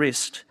man's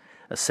wrist,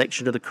 a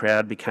section of the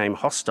crowd became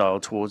hostile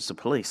towards the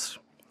police.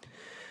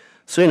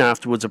 Soon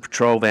afterwards, a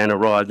patrol van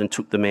arrived and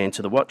took the man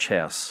to the watch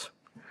house.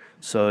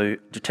 So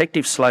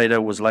Detective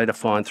Slater was later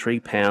fined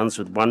 £3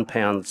 with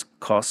 £1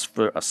 costs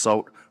for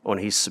assault on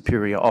his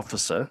superior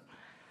officer,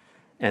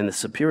 and the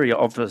superior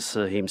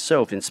officer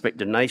himself,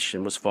 Inspector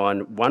Nation, was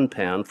fined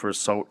 £1 for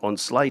assault on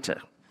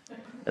Slater,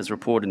 as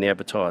reported in the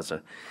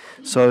Advertiser.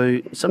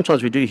 So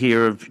sometimes we do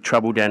hear of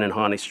trouble down in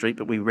Hindley Street,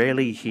 but we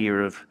rarely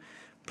hear of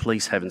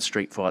police having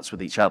street fights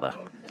with each other.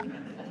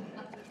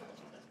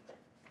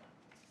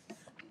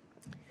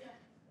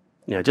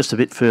 Now, just a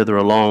bit further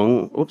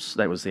along, oops,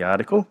 that was the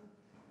article.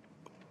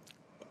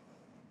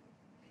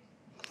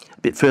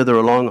 A bit further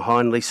along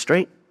Hindley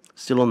Street,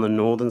 still on the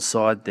northern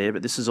side there,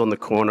 but this is on the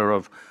corner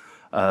of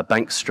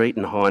Bank Street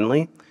and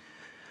Hindley.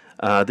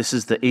 This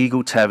is the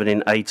Eagle Tavern in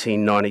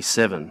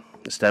 1897,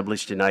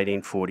 established in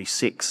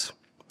 1846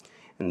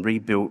 and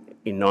rebuilt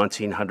in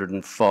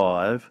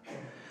 1905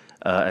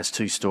 as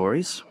 2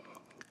 stories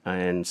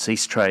and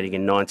ceased trading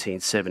in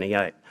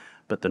 1978.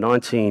 But the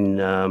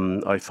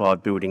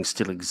 1905 building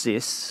still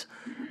exists,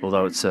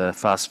 although it's a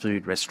fast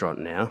food restaurant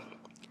now.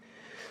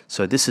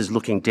 So this is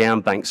looking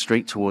down Bank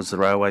Street towards the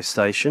railway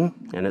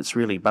station, and it's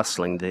really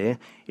bustling there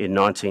in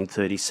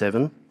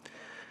 1937.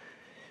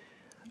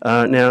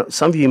 Now,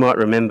 some of you might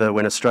remember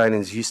when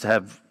Australians used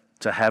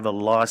to have a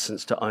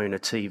licence to own a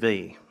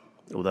TV,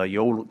 although you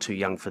all look too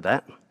young for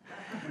that.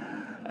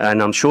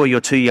 And I'm sure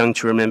you're too young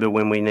to remember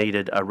when we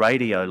needed a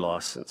radio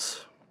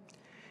licence.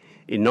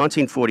 In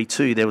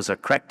 1942, there was a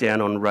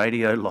crackdown on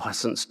radio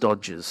licence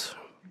dodgers.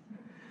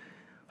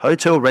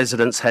 Hotel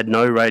residents had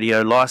no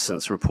radio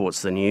licence,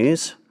 reports the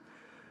News.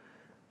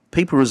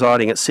 People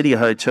residing at city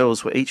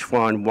hotels were each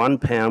fined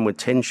 £1 with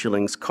 10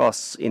 shillings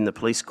costs in the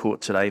police court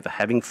today for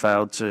having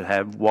failed to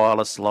have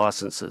wireless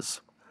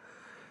licences.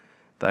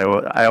 They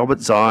were Albert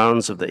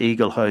Zions of the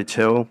Eagle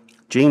Hotel,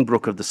 Jean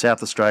Brooke of the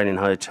South Australian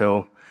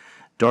Hotel,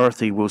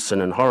 Dorothy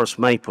Wilson and Horace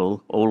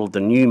Maple, all of the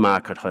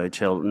Newmarket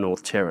Hotel at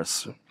North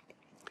Terrace.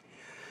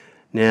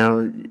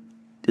 Now,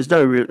 there's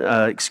no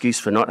excuse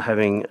for not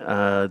having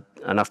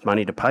enough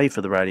money to pay for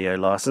the radio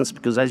licence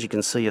because, as you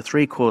can see, a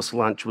 3-course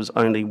lunch was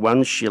only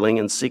 1 shilling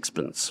and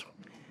 6pence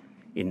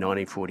in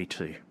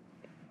 1942.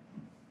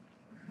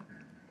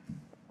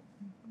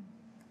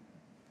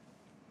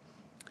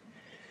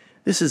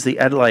 This is the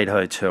Adelaide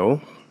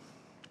Hotel,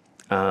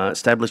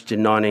 established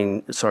in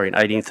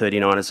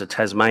 1839 as a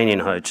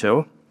Tasmanian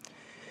hotel.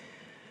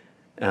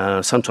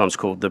 Sometimes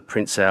called the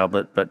Prince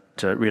Albert, but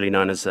really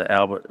known as the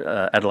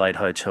Adelaide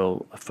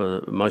Hotel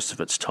for most of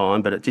its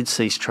time, but it did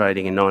cease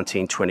trading in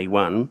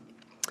 1921.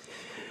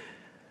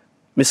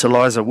 Miss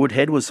Eliza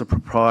Woodhead was the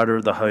proprietor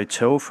of the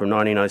hotel from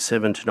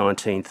 1907 to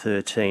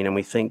 1913, and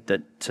we think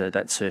that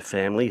that's her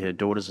family, her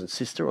daughters and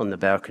sister on the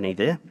balcony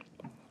there.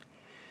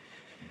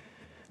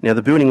 Now,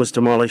 the building was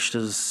demolished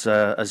as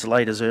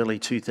late as early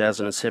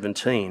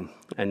 2017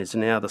 and is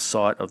now the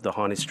site of the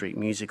Highney Street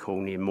Music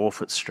Hall near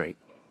Morfett Street.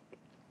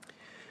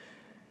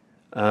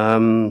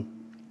 The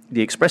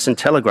Express and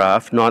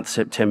Telegraph, 9th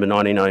September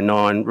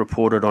 1909,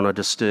 reported on a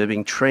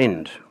disturbing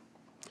trend.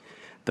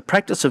 The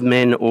practice of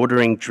men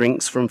ordering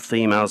drinks from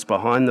females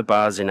behind the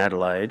bars in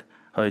Adelaide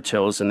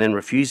hotels and then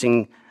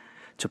refusing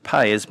to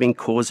pay has been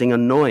causing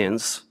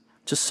annoyance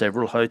to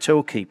several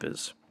hotel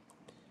keepers.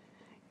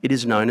 It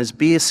is known as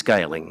beer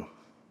scaling.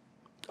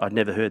 I'd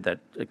never heard that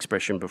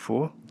expression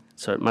before,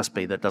 so it must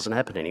be that doesn't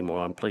happen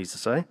anymore, I'm pleased to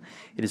say.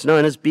 It is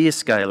known as beer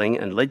scaling,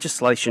 and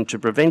legislation to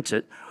prevent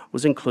it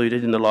was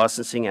included in the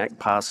Licensing Act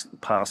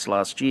passed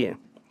last year.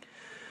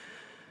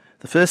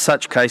 The first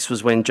such case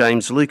was when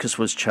James Lucas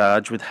was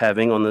charged with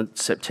having, on the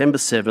September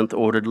 7th,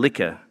 ordered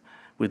liquor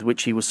with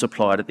which he was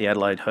supplied at the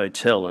Adelaide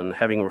Hotel and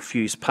having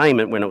refused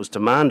payment when it was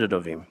demanded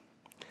of him.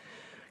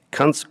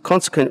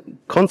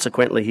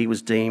 Consequently, he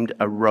was deemed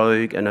a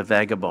rogue and a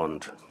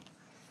vagabond.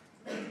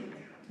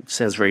 It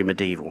sounds very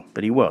medieval,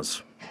 but he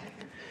was.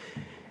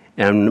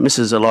 And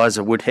Mrs.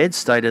 Eliza Woodhead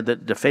stated that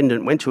the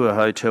defendant went to a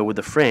hotel with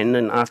a friend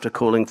and after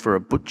calling for a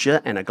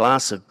butcher and a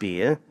glass of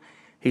beer,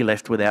 he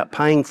left without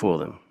paying for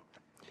them.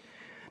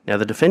 Now,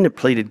 the defendant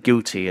pleaded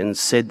guilty and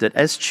said that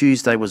as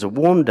Tuesday was a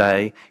warm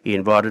day, he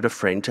invited a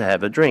friend to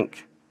have a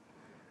drink.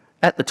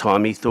 At the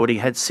time, he thought he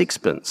had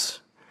 6pence,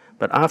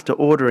 but after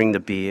ordering the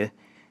beer,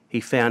 he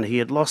found he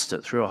had lost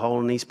it through a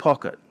hole in his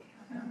pocket.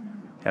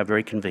 How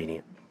very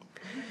convenient.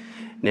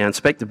 Now,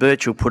 Inspector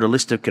Birchall put a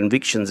list of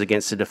convictions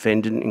against the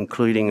defendant,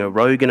 including a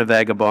rogue and a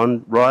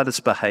vagabond, riotous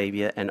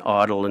behaviour, and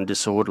idle and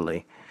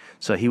disorderly.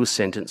 So he was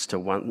sentenced to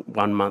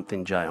one month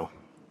in jail.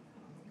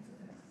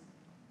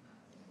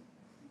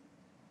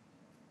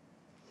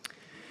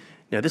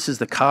 Now, this is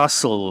the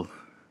Castle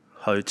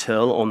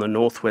Hotel on the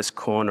northwest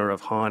corner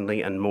of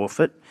Hindley and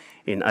Morfett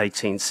in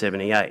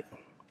 1878.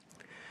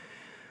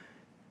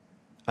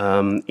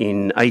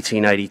 In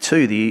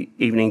 1882, the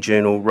Evening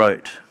Journal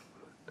wrote,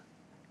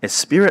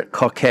 Esprit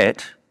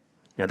Coquette,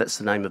 now that's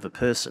the name of a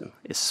person,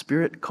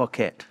 Esprit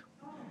Coquette,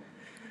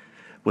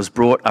 was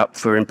brought up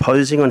for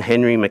imposing on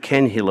Henry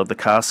McKenhill of the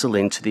Castle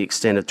Inn to the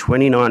extent of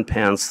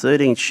 £29,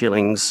 13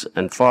 shillings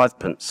and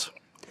 5pence.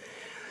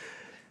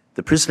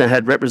 The prisoner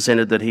had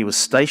represented that he was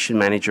station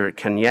manager at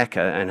Kanyaka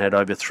and had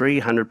over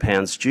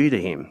 £300 due to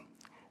him,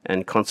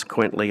 and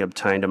consequently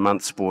obtained a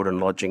month's board and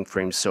lodging for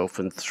himself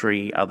and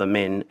 3 other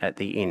men at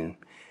the inn,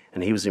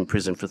 and he was in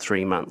prison for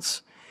 3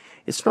 months.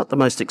 It's not the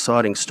most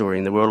exciting story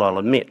in the world, I'll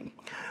admit,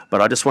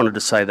 but I just wanted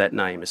to say that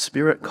name,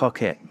 Esprit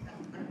Coquette.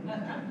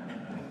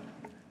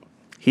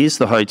 Here's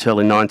the hotel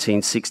in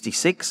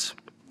 1966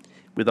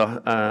 with I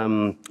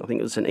think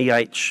it was an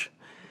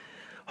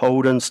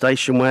Holden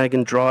station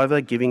wagon driver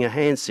giving a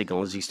hand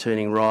signal as he's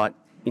turning right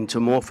into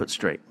Morford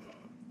Street.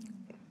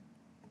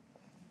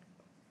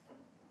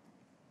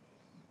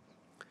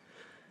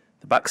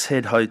 The Bucks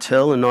Head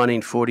Hotel in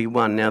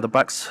 1941. Now, the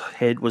Bucks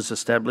Head was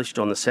established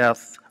on the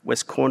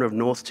south-west corner of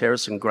North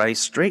Terrace and Grey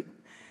Street,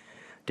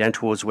 down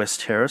towards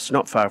West Terrace,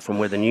 not far from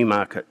where the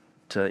Newmarket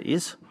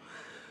is.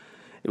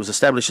 It was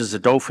established as a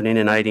Dolphin Inn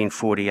in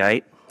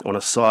 1848 on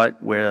a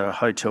site where a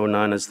hotel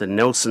known as the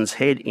Nelson's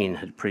Head Inn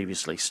had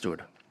previously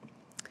stood.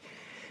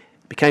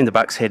 It became the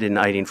Bucks Head in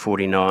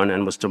 1849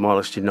 and was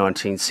demolished in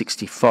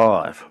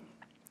 1965.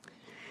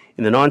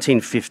 In the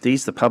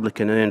 1950s, the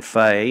publican Ern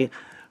Fay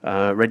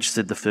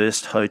registered the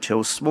first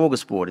hotel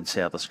smorgasbord in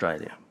South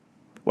Australia.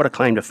 What a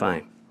claim to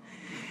fame.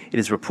 It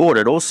is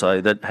reported also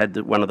that it had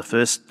one of the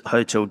first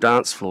hotel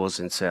dance floors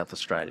in South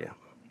Australia.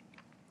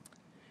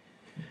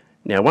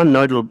 Now, one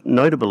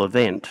notable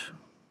event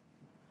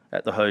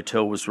at the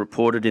hotel was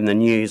reported in the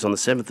news on the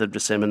 7th of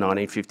December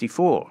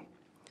 1954.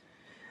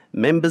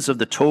 Members of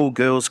the Tall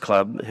Girls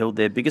Club held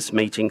their biggest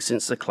meeting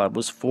since the club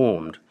was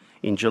formed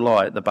in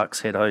July at the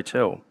Bucks Head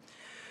Hotel.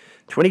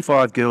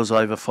 25 girls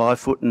over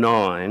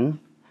 5'9"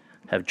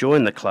 have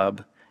joined the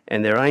club,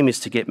 and their aim is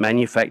to get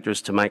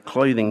manufacturers to make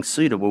clothing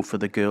suitable for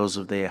the girls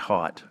of their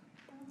height.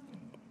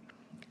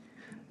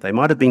 They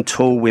might have been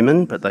tall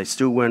women, but they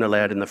still weren't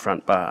allowed in the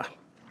front bar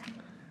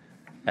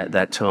at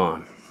that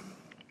time.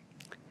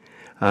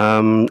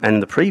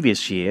 And the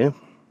previous year,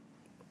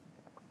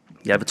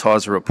 the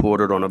advertiser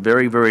reported on a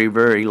very, very,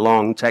 very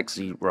long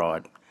taxi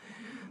ride.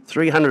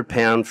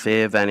 £300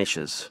 fare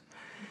vanishes.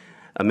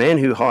 A man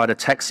who hired a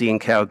taxi in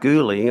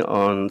Kalgoorlie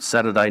on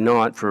Saturday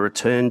night for a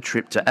return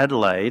trip to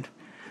Adelaide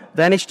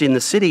vanished in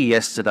the city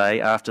yesterday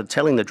after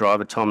telling the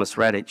driver, Thomas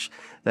Radich,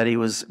 that he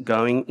was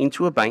going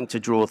into a bank to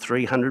draw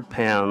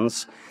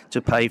 £300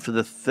 to pay for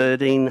the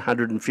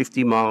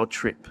 1,350-mile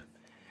trip.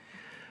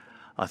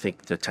 I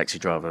think the taxi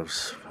driver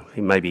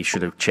maybe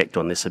should have checked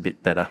on this a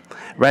bit better.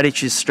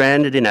 Radich is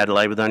stranded in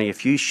Adelaide with only a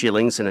few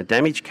shillings and a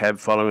damaged cab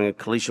following a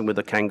collision with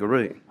a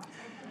kangaroo.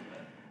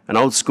 An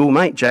old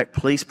schoolmate, Jack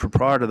Police,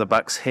 proprietor of the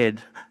Bucks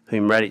Head,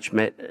 whom Radich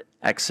met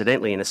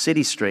accidentally in a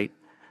city street,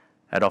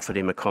 had offered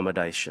him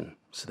accommodation.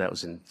 So that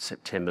was in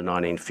September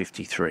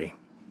 1953.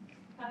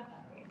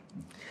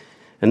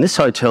 And this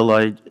hotel,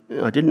 I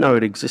didn't know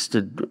it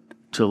existed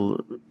till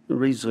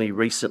reasonably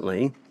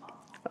recently.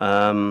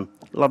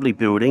 Lovely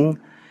building.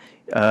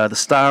 The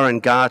Star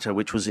and Garter,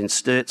 which was in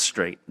Sturt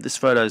Street. This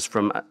photo is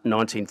from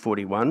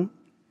 1941.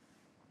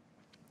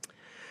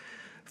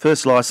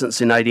 First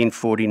licensed in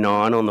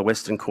 1849 on the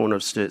western corner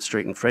of Sturt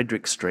Street and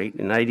Frederick Street.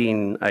 In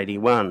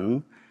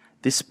 1881,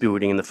 this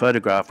building in the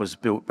photograph was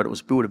built, but it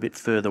was built a bit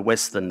further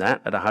west than that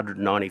at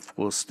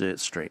 194 Sturt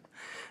Street.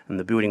 And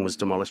the building was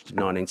demolished in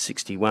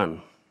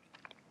 1961.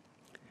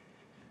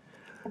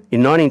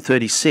 In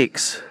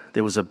 1936,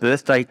 there was a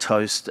birthday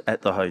toast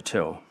at the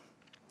hotel.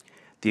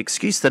 The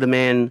excuse that a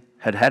man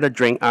had had a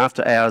drink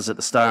after hours at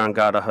the Star and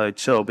Garter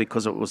Hotel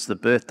because it was the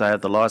birthday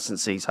of the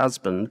licensee's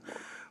husband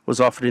was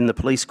offered in the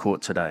police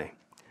court today.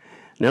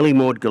 Nellie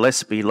Maud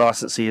Gillespie,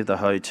 licensee of the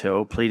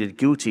hotel, pleaded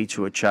guilty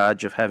to a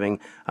charge of having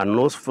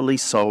unlawfully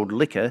sold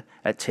liquor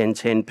at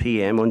 10:10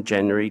 p.m. on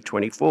January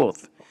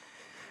 24th,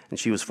 and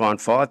she was fined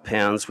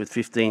 £5 with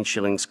 15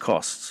 shillings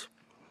costs.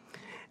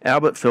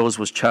 Albert Fells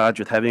was charged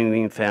with having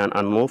been found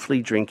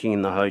unlawfully drinking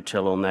in the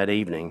hotel on that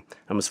evening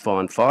and was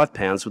fined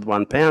 £5 with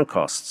 £1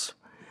 costs.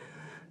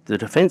 The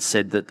defence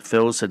said that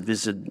Fells had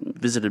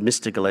visited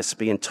Mr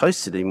Gillespie and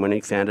toasted him when he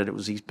found out it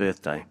was his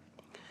birthday,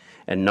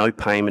 and no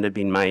payment had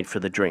been made for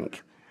the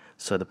drink.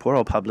 So the poor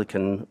old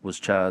publican was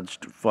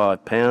charged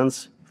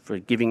 £5 for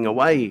giving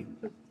away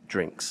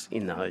drinks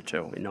in the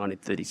hotel in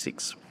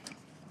 1936.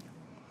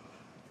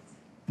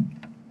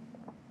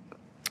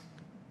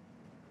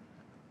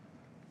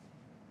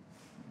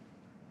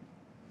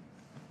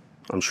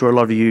 I'm sure a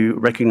lot of you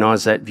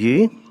recognise that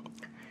view.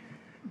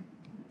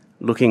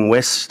 Looking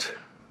west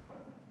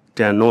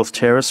down North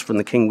Terrace from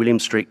the King William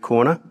Street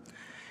corner,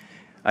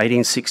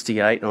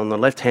 1868. On the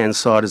left-hand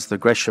side is the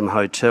Gresham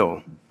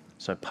Hotel.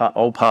 So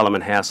Old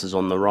Parliament House is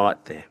on the right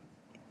there.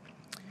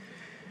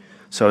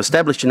 So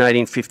established in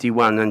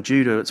 1851, and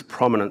due to its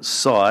prominent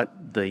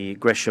site, the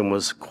Gresham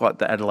was quite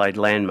the Adelaide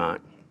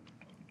landmark.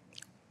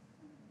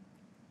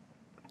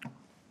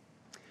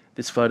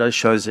 This photo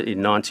shows it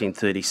in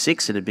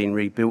 1936. It had been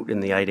rebuilt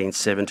in the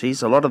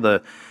 1870s. A lot of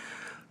the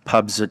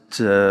pubs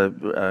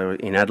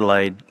in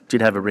Adelaide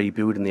did have a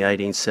rebuild in the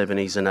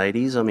 1870s and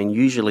 80s. I mean,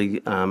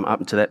 usually up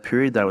until that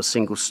period, they were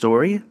single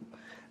story,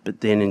 but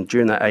then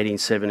during the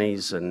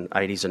 1870s and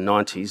 80s and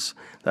 90s,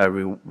 they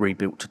were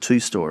rebuilt to 2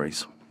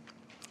 stories.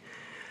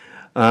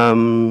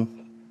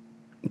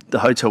 The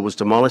hotel was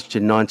demolished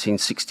in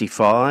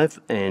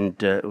 1965,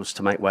 and it was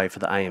to make way for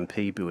the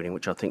AMP building,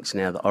 which I think is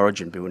now the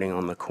Origin building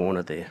on the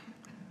corner there.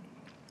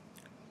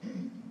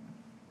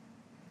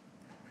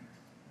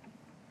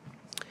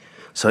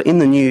 So in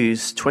the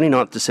news,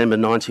 29th December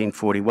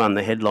 1941,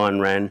 the headline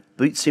ran,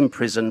 "Boots in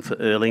prison for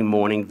early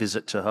morning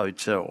visit to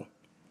hotel."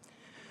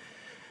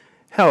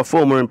 How a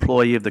former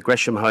employee of the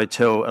Gresham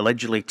Hotel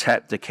allegedly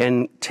tapped a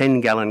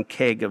 10-gallon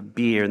keg of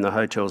beer in the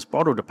hotel's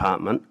bottle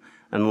department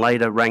and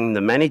later rang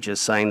the manager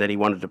saying that he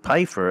wanted to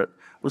pay for it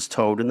was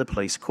told in the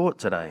police court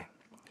today.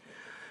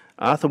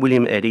 Arthur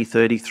William Eddy,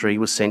 33,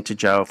 was sent to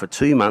jail for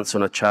 2 months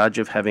on a charge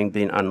of having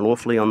been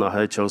unlawfully on the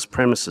hotel's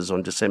premises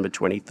on December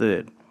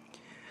 23rd.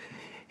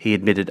 He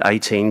admitted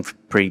 18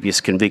 previous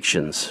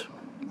convictions.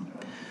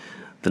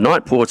 The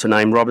night porter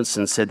named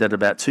Robinson said that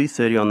about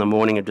 2:30 on the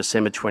morning of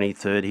December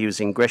 23rd, he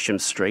was in Gresham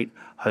Street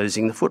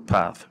hosing the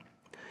footpath.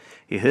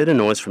 He heard a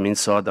noise from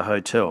inside the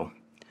hotel.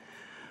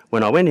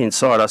 When I went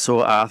inside, I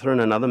saw Arthur and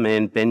another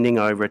man bending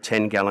over a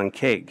 10-gallon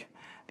keg.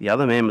 The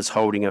other man was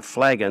holding a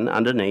flagon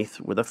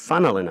underneath with a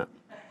funnel in it,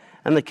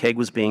 and the keg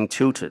was being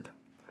tilted.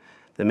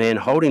 The man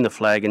holding the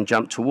flagon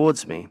jumped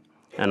towards me,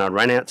 and I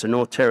ran out to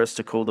North Terrace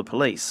to call the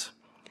police.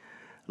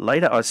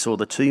 Later, I saw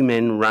the two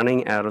men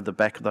running out of the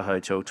back of the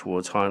hotel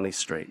towards Hindley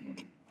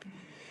Street.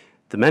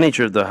 The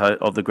manager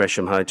of the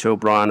Gresham Hotel,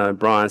 Brian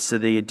O'Brien,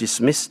 said he had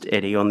dismissed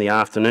Eddy on the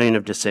afternoon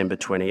of December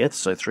 20th,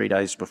 so 3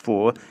 days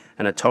before,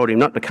 and had told him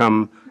not to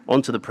come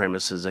onto the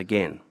premises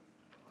again.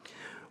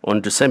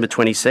 On December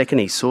 22nd,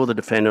 he saw the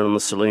defendant in the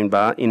saloon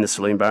bar,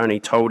 and he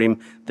told him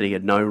that he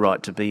had no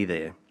right to be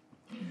there.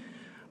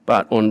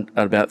 But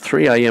at about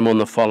 3 a.m. on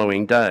the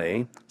following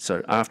day,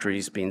 so after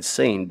he's been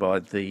seen by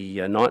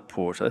the night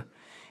porter,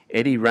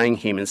 Eddy rang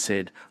him and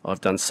said,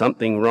 "I've done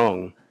something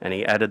wrong," and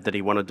he added that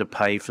he wanted to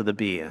pay for the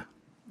beer.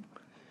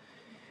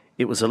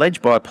 It was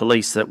alleged by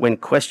police that when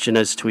questioned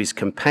as to his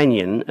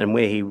companion and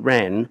where he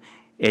ran,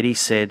 Eddy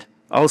said,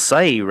 "I'll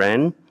say he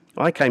ran.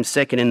 I came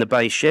second in the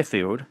Bay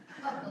Sheffield,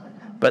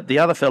 but the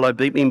other fellow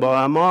beat me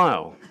by a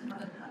mile.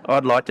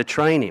 I'd like to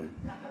train him."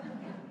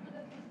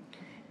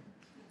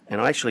 And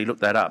I actually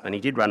looked that up, and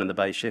he did run in the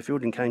Bay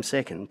Sheffield and came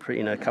second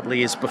a couple of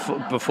years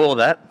before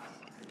that.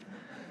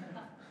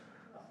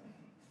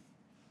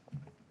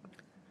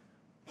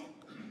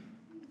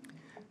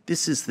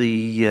 This is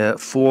the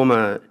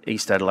former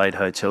East Adelaide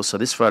Hotel. So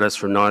this photo is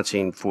from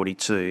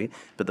 1942,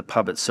 but the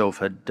pub itself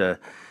had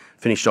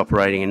finished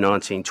operating in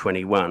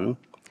 1921.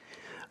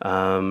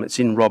 It's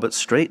in Robert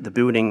Street. The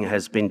building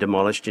has been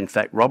demolished. In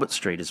fact, Robert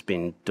Street has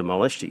been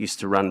demolished. It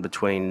used to run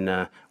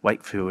between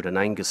Wakefield and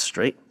Angus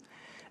Street,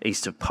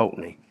 east of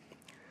Pulteney.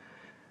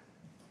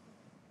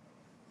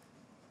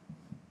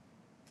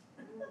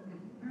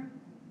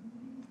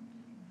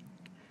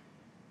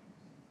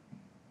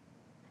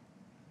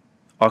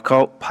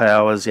 Occult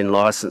powers in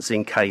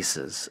licensing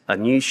cases. A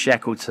new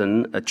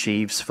Shackleton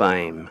achieves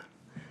fame.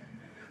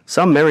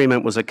 Some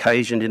merriment was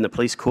occasioned in the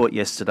police court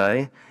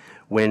yesterday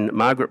when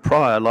Margaret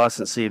Pryor,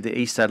 licensee of the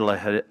East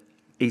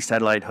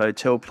Adelaide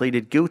Hotel,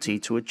 pleaded guilty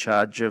to a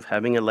charge of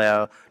having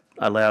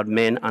allowed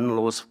men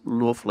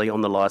unlawfully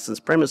on the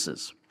licensed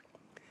premises.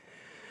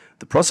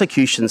 The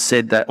prosecution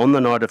said that on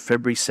the night of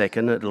February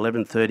 2nd at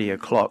 11:30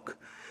 o'clock,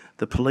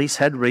 the police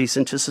had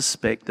reason to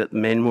suspect that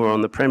men were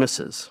on the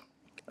premises.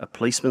 A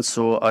policeman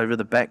saw over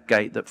the back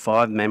gate that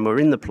 5 men were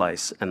in the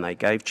place, and they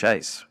gave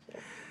chase.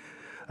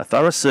 A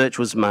thorough search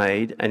was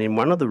made, and in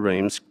one of the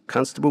rooms,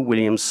 Constable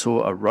Williams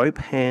saw a rope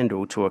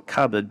handle to a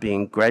cupboard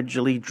being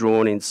gradually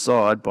drawn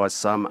inside by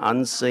some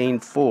unseen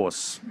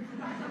force.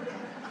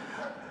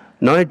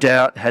 No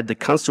doubt, had the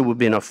constable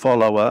been a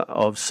follower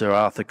of Sir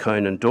Arthur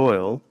Conan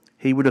Doyle,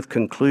 he would have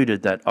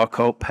concluded that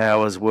occult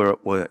powers were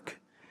at work.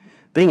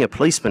 Being a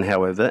policeman,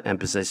 however, and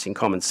possessing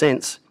common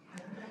sense,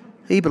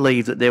 he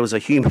believed that there was a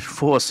human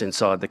force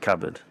inside the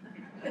cupboard.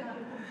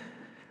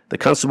 The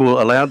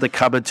constable allowed the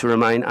cupboard to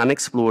remain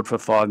unexplored for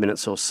 5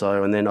 minutes or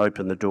so and then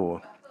opened the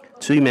door.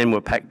 2 men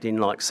were packed in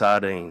like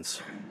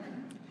sardines.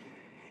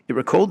 It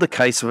recalled the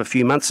case of a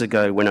few months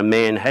ago when a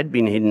man had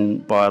been hidden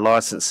by a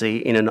licensee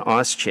in an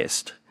ice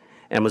chest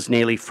and was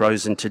nearly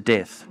frozen to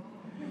death.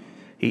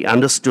 He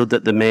understood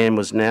that the man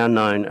was now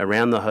known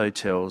around the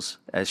hotels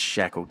as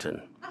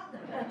Shackleton.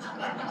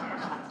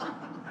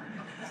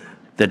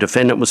 The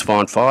defendant was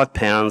fined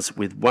 £5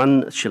 with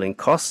 1 shilling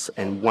costs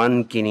and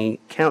 1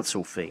 guinea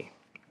council fee.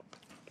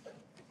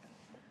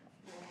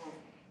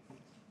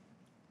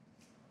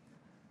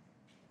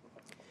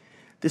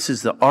 This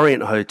is the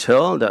Orient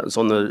Hotel that is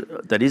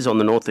on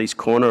the northeast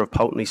corner of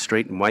Pulteney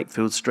Street and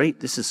Wakefield Street.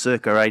 This is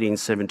circa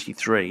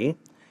 1873,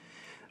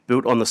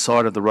 built on the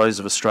site of the Rose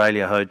of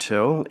Australia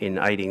Hotel in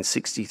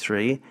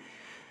 1863.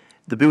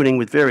 The building,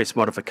 with various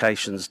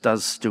modifications,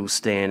 does still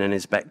stand and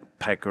is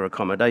backpacker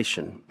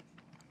accommodation.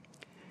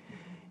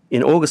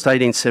 In August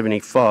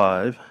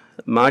 1875,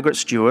 Margaret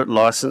Stewart,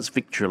 licensed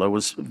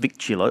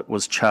victualler,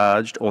 was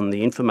charged on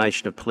the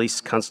information of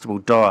Police Constable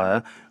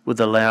Dyer with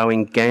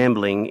allowing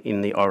gambling in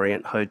the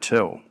Orient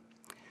Hotel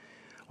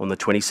on the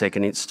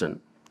 22nd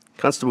instant.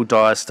 Constable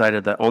Dyer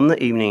stated that on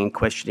the evening in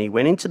question he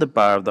went into the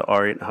bar of the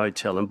Orient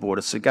Hotel and bought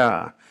a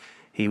cigar.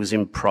 He was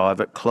in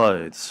private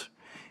clothes.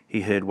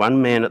 He heard one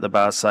man at the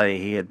bar say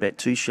he had bet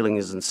 2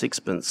 shillings and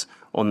 6pence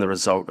on the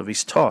result of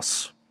his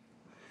toss.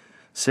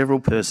 Several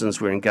persons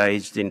were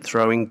engaged in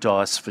throwing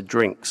dice for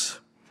drinks.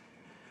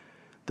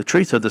 The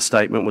truth of the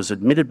statement was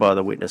admitted by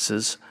the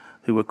witnesses,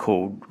 who were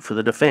called for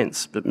the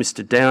defence, but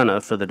Mr Downer,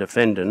 for the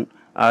defendant,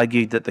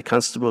 argued that the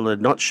constable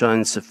had not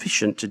shown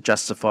sufficient to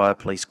justify a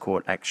police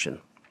court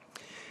action.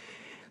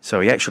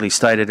 So he actually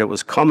stated it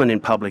was common in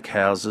public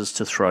houses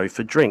to throw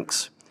for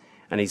drinks,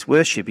 and his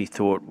worship, he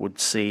thought, would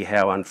see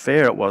how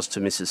unfair it was to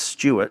Mrs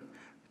Stewart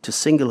to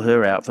single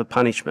her out for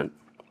punishment,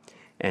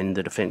 and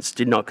the defence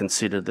did not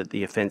consider that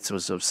the offence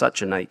was of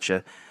such a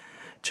nature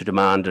to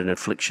demand an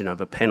infliction of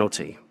a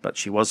penalty, but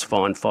she was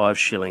fined 5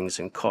 shillings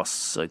and costs,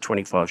 so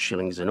 25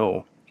 shillings in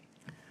all.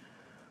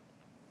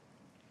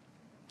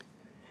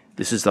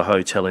 This is the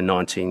hotel in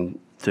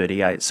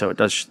 1938, so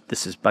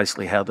this is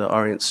basically how the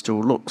Orient still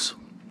looks.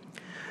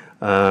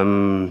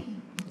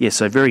 Yeah,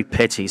 so very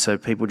petty, so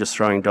people just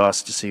throwing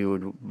dice to see who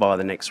would buy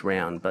the next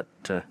round, but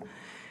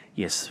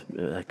yes,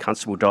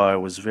 Constable Dyer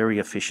was very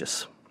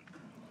officious.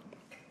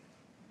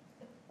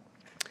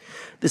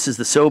 This is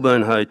the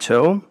Selborne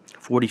Hotel,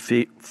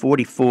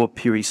 44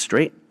 Pirie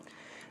Street,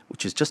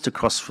 which is just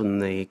across from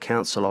the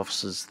council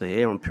offices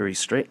there on Pirie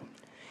Street.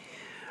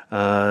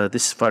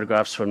 This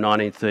photograph's from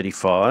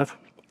 1935.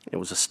 It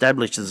was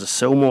established as a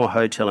Selmore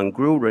Hotel and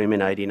Grill Room in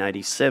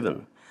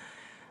 1887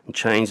 and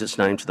changed its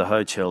name to the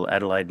Hotel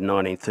Adelaide in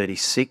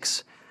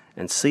 1936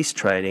 and ceased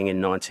trading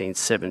in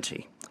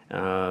 1970,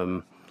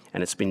 and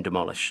it's been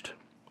demolished.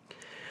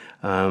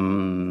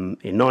 In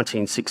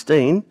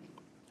 1916,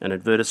 an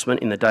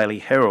advertisement in the Daily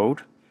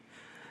Herald,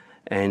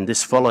 and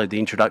this followed the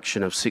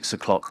introduction of 6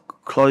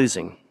 o'clock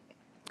closing.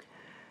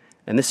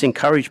 And this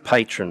encouraged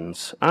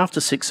patrons,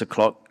 after 6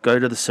 o'clock, go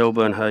to the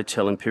Selborne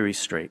Hotel in Pirie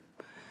Street.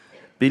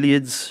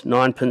 Billiards,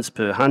 9p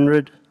per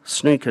 100,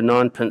 snooker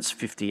 9p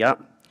 50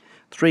 up,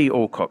 3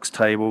 Alcock's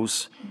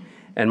tables,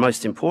 and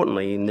most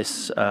importantly, in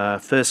this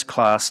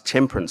first-class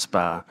temperance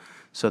bar.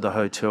 So the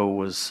hotel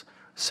was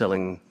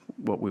selling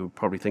what we would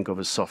probably think of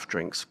as soft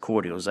drinks,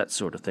 cordials, that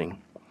sort of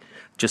thing,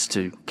 just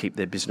to keep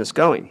their business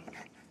going.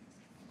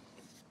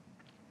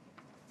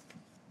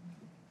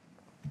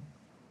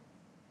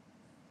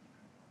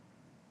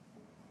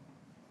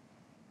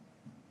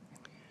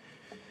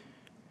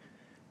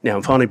 Now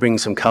I'm finally bringing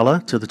some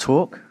colour to the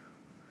talk.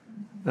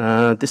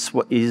 This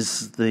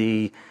is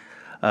the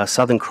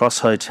Southern Cross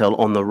Hotel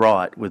on the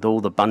right with all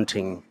the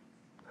bunting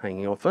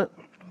hanging off it.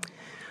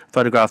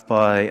 Photographed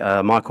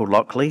by Michael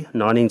Lockley,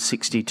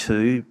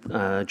 1962,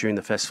 during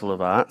the Festival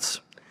of Arts.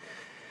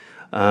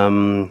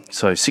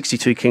 So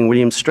 62 King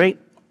William Street.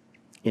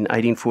 In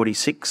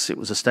 1846, it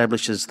was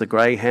established as the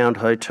Greyhound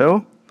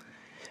Hotel,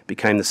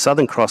 became the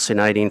Southern Cross in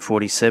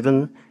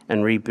 1847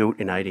 and rebuilt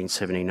in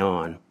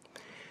 1879.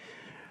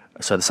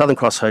 So the Southern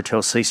Cross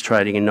Hotel ceased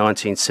trading in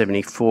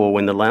 1974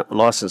 when the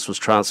licence was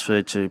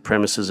transferred to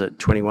premises at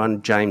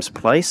 21 James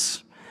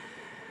Place.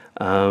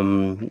 It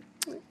was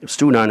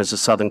still known as the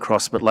Southern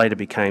Cross, but later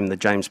became the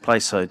James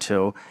Place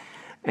Hotel,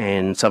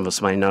 and some of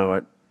us may know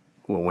it,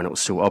 well, when it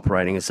was still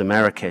operating, as the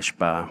Marrakesh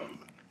Bar.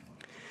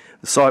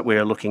 The site we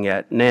are looking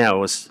at now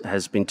was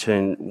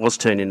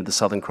turned into the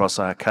Southern Cross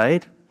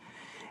Arcade,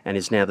 and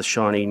is now the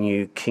shiny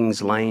new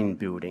Kings Lane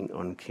building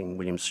on King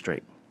William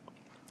Street.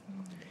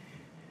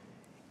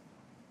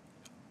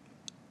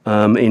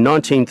 In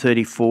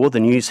 1934, the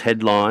news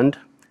headlined,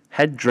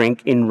 "Had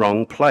drink in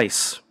wrong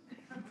place."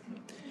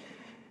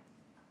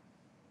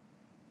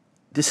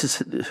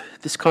 This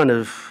kind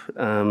of,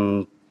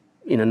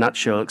 in a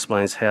nutshell,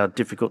 explains how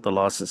difficult the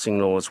licensing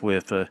laws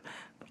were for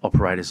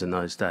operators in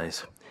those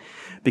days.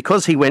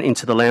 Because he went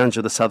into the lounge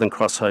of the Southern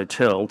Cross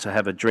Hotel to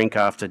have a drink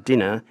after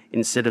dinner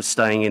instead of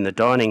staying in the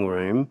dining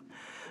room,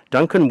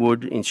 Duncan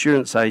Wood,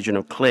 insurance agent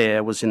of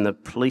Clare, was in the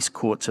police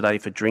court today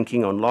for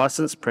drinking on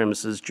licensed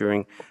premises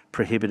during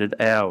prohibited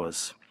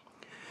hours.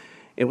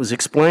 It was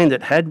explained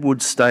that had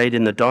Wood stayed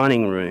in the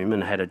dining room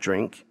and had a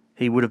drink,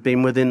 he would have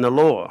been within the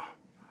law,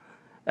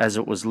 as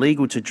it was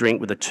legal to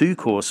drink with a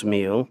 2-course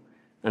meal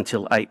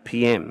until 8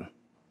 p.m.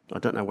 I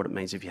don't know what it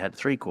means if you had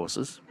 3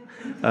 courses.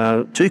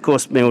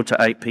 2-course meal to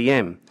 8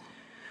 p.m.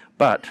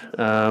 But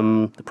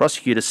the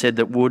prosecutor said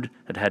that Wood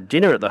had had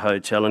dinner at the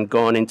hotel and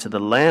gone into the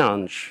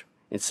lounge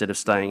instead of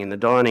staying in the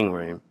dining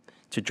room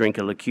to drink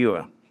a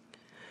liqueur.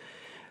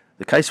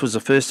 The case was the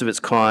first of its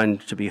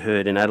kind to be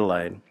heard in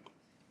Adelaide,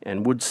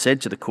 and Wood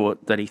said to the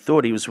court that he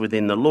thought he was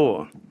within the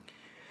law.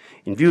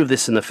 In view of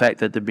this and the fact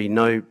that there'd been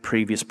no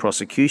previous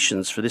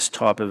prosecutions for this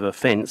type of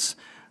offence,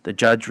 the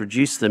judge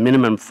reduced the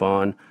minimum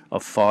fine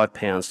of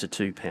 £5 to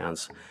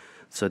 £2.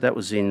 So that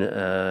was in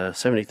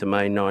 17th of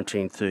May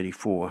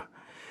 1934.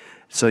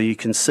 So you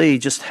can see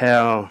just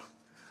how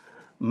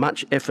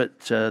much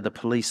effort the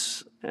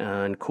police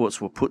and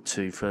courts were put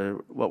to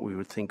for what we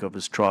would think of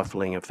as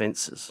trifling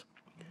offences.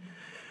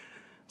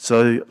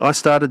 So I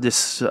started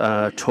this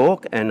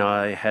talk and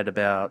I had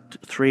about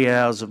 3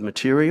 hours of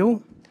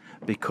material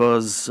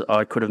because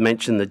I could have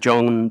mentioned the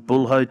John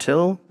Bull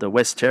Hotel, the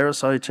West Terrace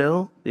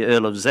Hotel, the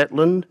Earl of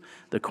Zetland,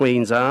 the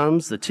Queen's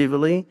Arms, the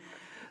Tivoli,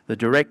 the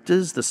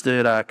Directors, the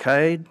Sturt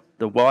Arcade,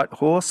 the White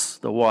Horse,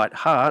 the White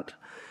Hart,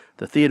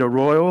 the Theatre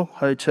Royal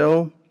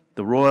Hotel,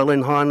 the Royal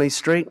in Hindley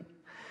Street,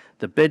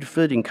 the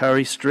Bedford in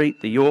Curry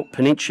Street, the York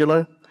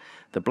Peninsula,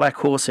 the Black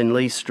Horse in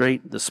Lee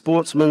Street, the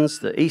Sportsman's,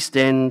 the East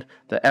End,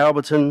 the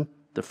Albion,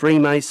 the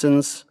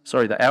Freemasons,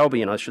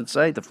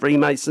 the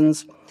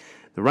Freemasons,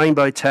 the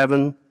Rainbow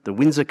Tavern, the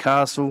Windsor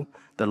Castle,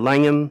 the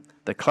Langham,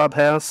 the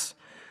Clubhouse,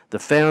 the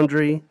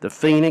Foundry, the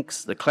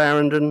Phoenix, the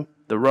Clarendon,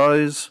 the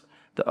Rose,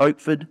 the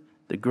Oakford,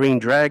 the Green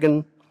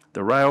Dragon,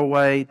 the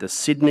Railway, the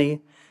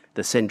Sydney,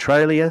 the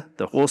Centralia,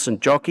 the Horse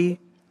and Jockey,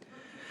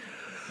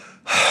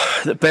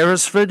 the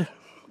Beresford,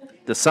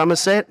 the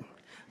Somerset,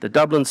 the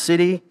Dublin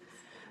City,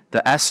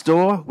 the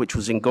Astor, which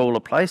was in Gawler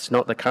Place,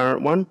 not the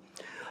current one,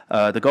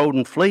 the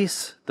Golden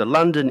Fleece, the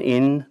London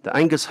Inn, the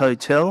Angus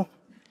Hotel,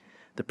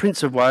 the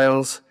Prince of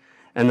Wales,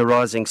 and the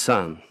Rising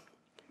Sun.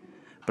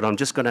 But I'm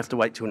just going to have to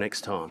wait till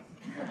next time.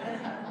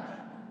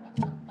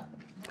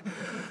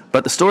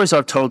 But the stories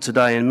I've told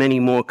today and many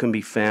more can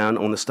be found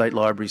on the State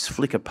Library's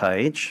Flickr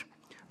page.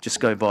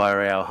 Just go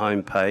via our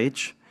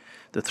homepage.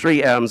 The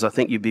 3 albums I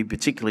think you'd be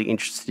particularly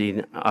interested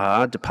in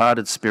are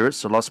Departed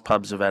Spirits, The Lost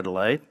Pubs of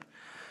Adelaide,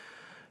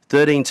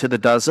 13 to the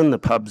Dozen, The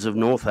Pubs of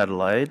North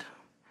Adelaide,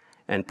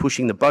 and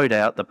Pushing the Boat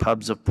Out, The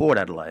Pubs of Port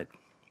Adelaide.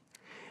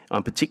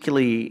 I'm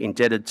particularly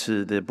indebted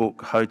to the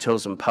book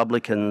Hotels and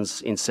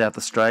Publicans in South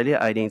Australia,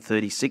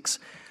 1836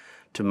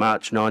 to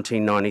March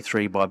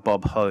 1993 by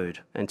Bob Hode,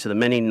 and to the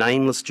many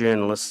nameless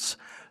journalists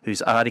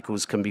whose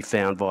articles can be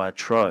found via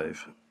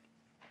Trove.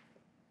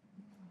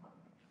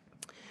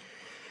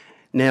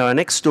 Now, our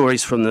next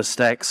stories from the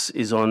stacks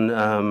is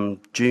on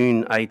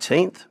June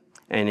 18th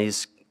and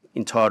is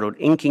entitled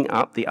Inking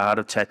Up the Art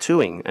of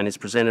Tattooing, and is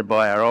presented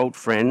by our old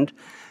friend,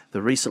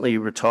 the recently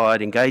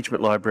retired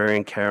engagement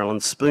librarian Carolyn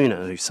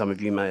Spooner, who some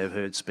of you may have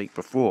heard speak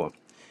before,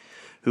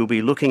 who will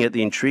be looking at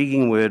the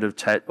intriguing world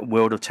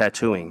of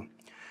tattooing,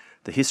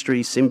 the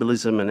history,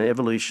 symbolism and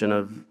evolution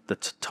of the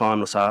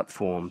timeless art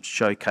form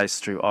showcased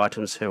through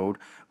items held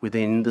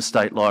within the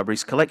State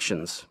Library's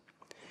collections.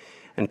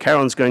 And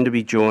Carolyn's going to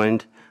be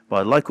joined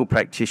by local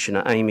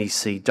practitioner Amy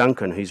C.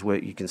 Duncan, whose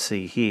work you can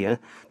see here,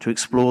 to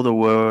explore the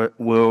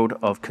world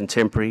of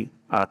contemporary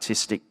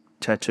artistic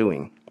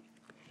tattooing.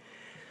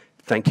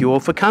 Thank you all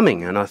for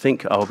coming, and I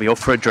think I'll be off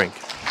for a drink.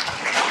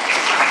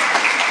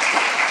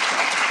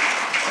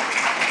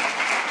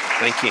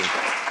 Thank you.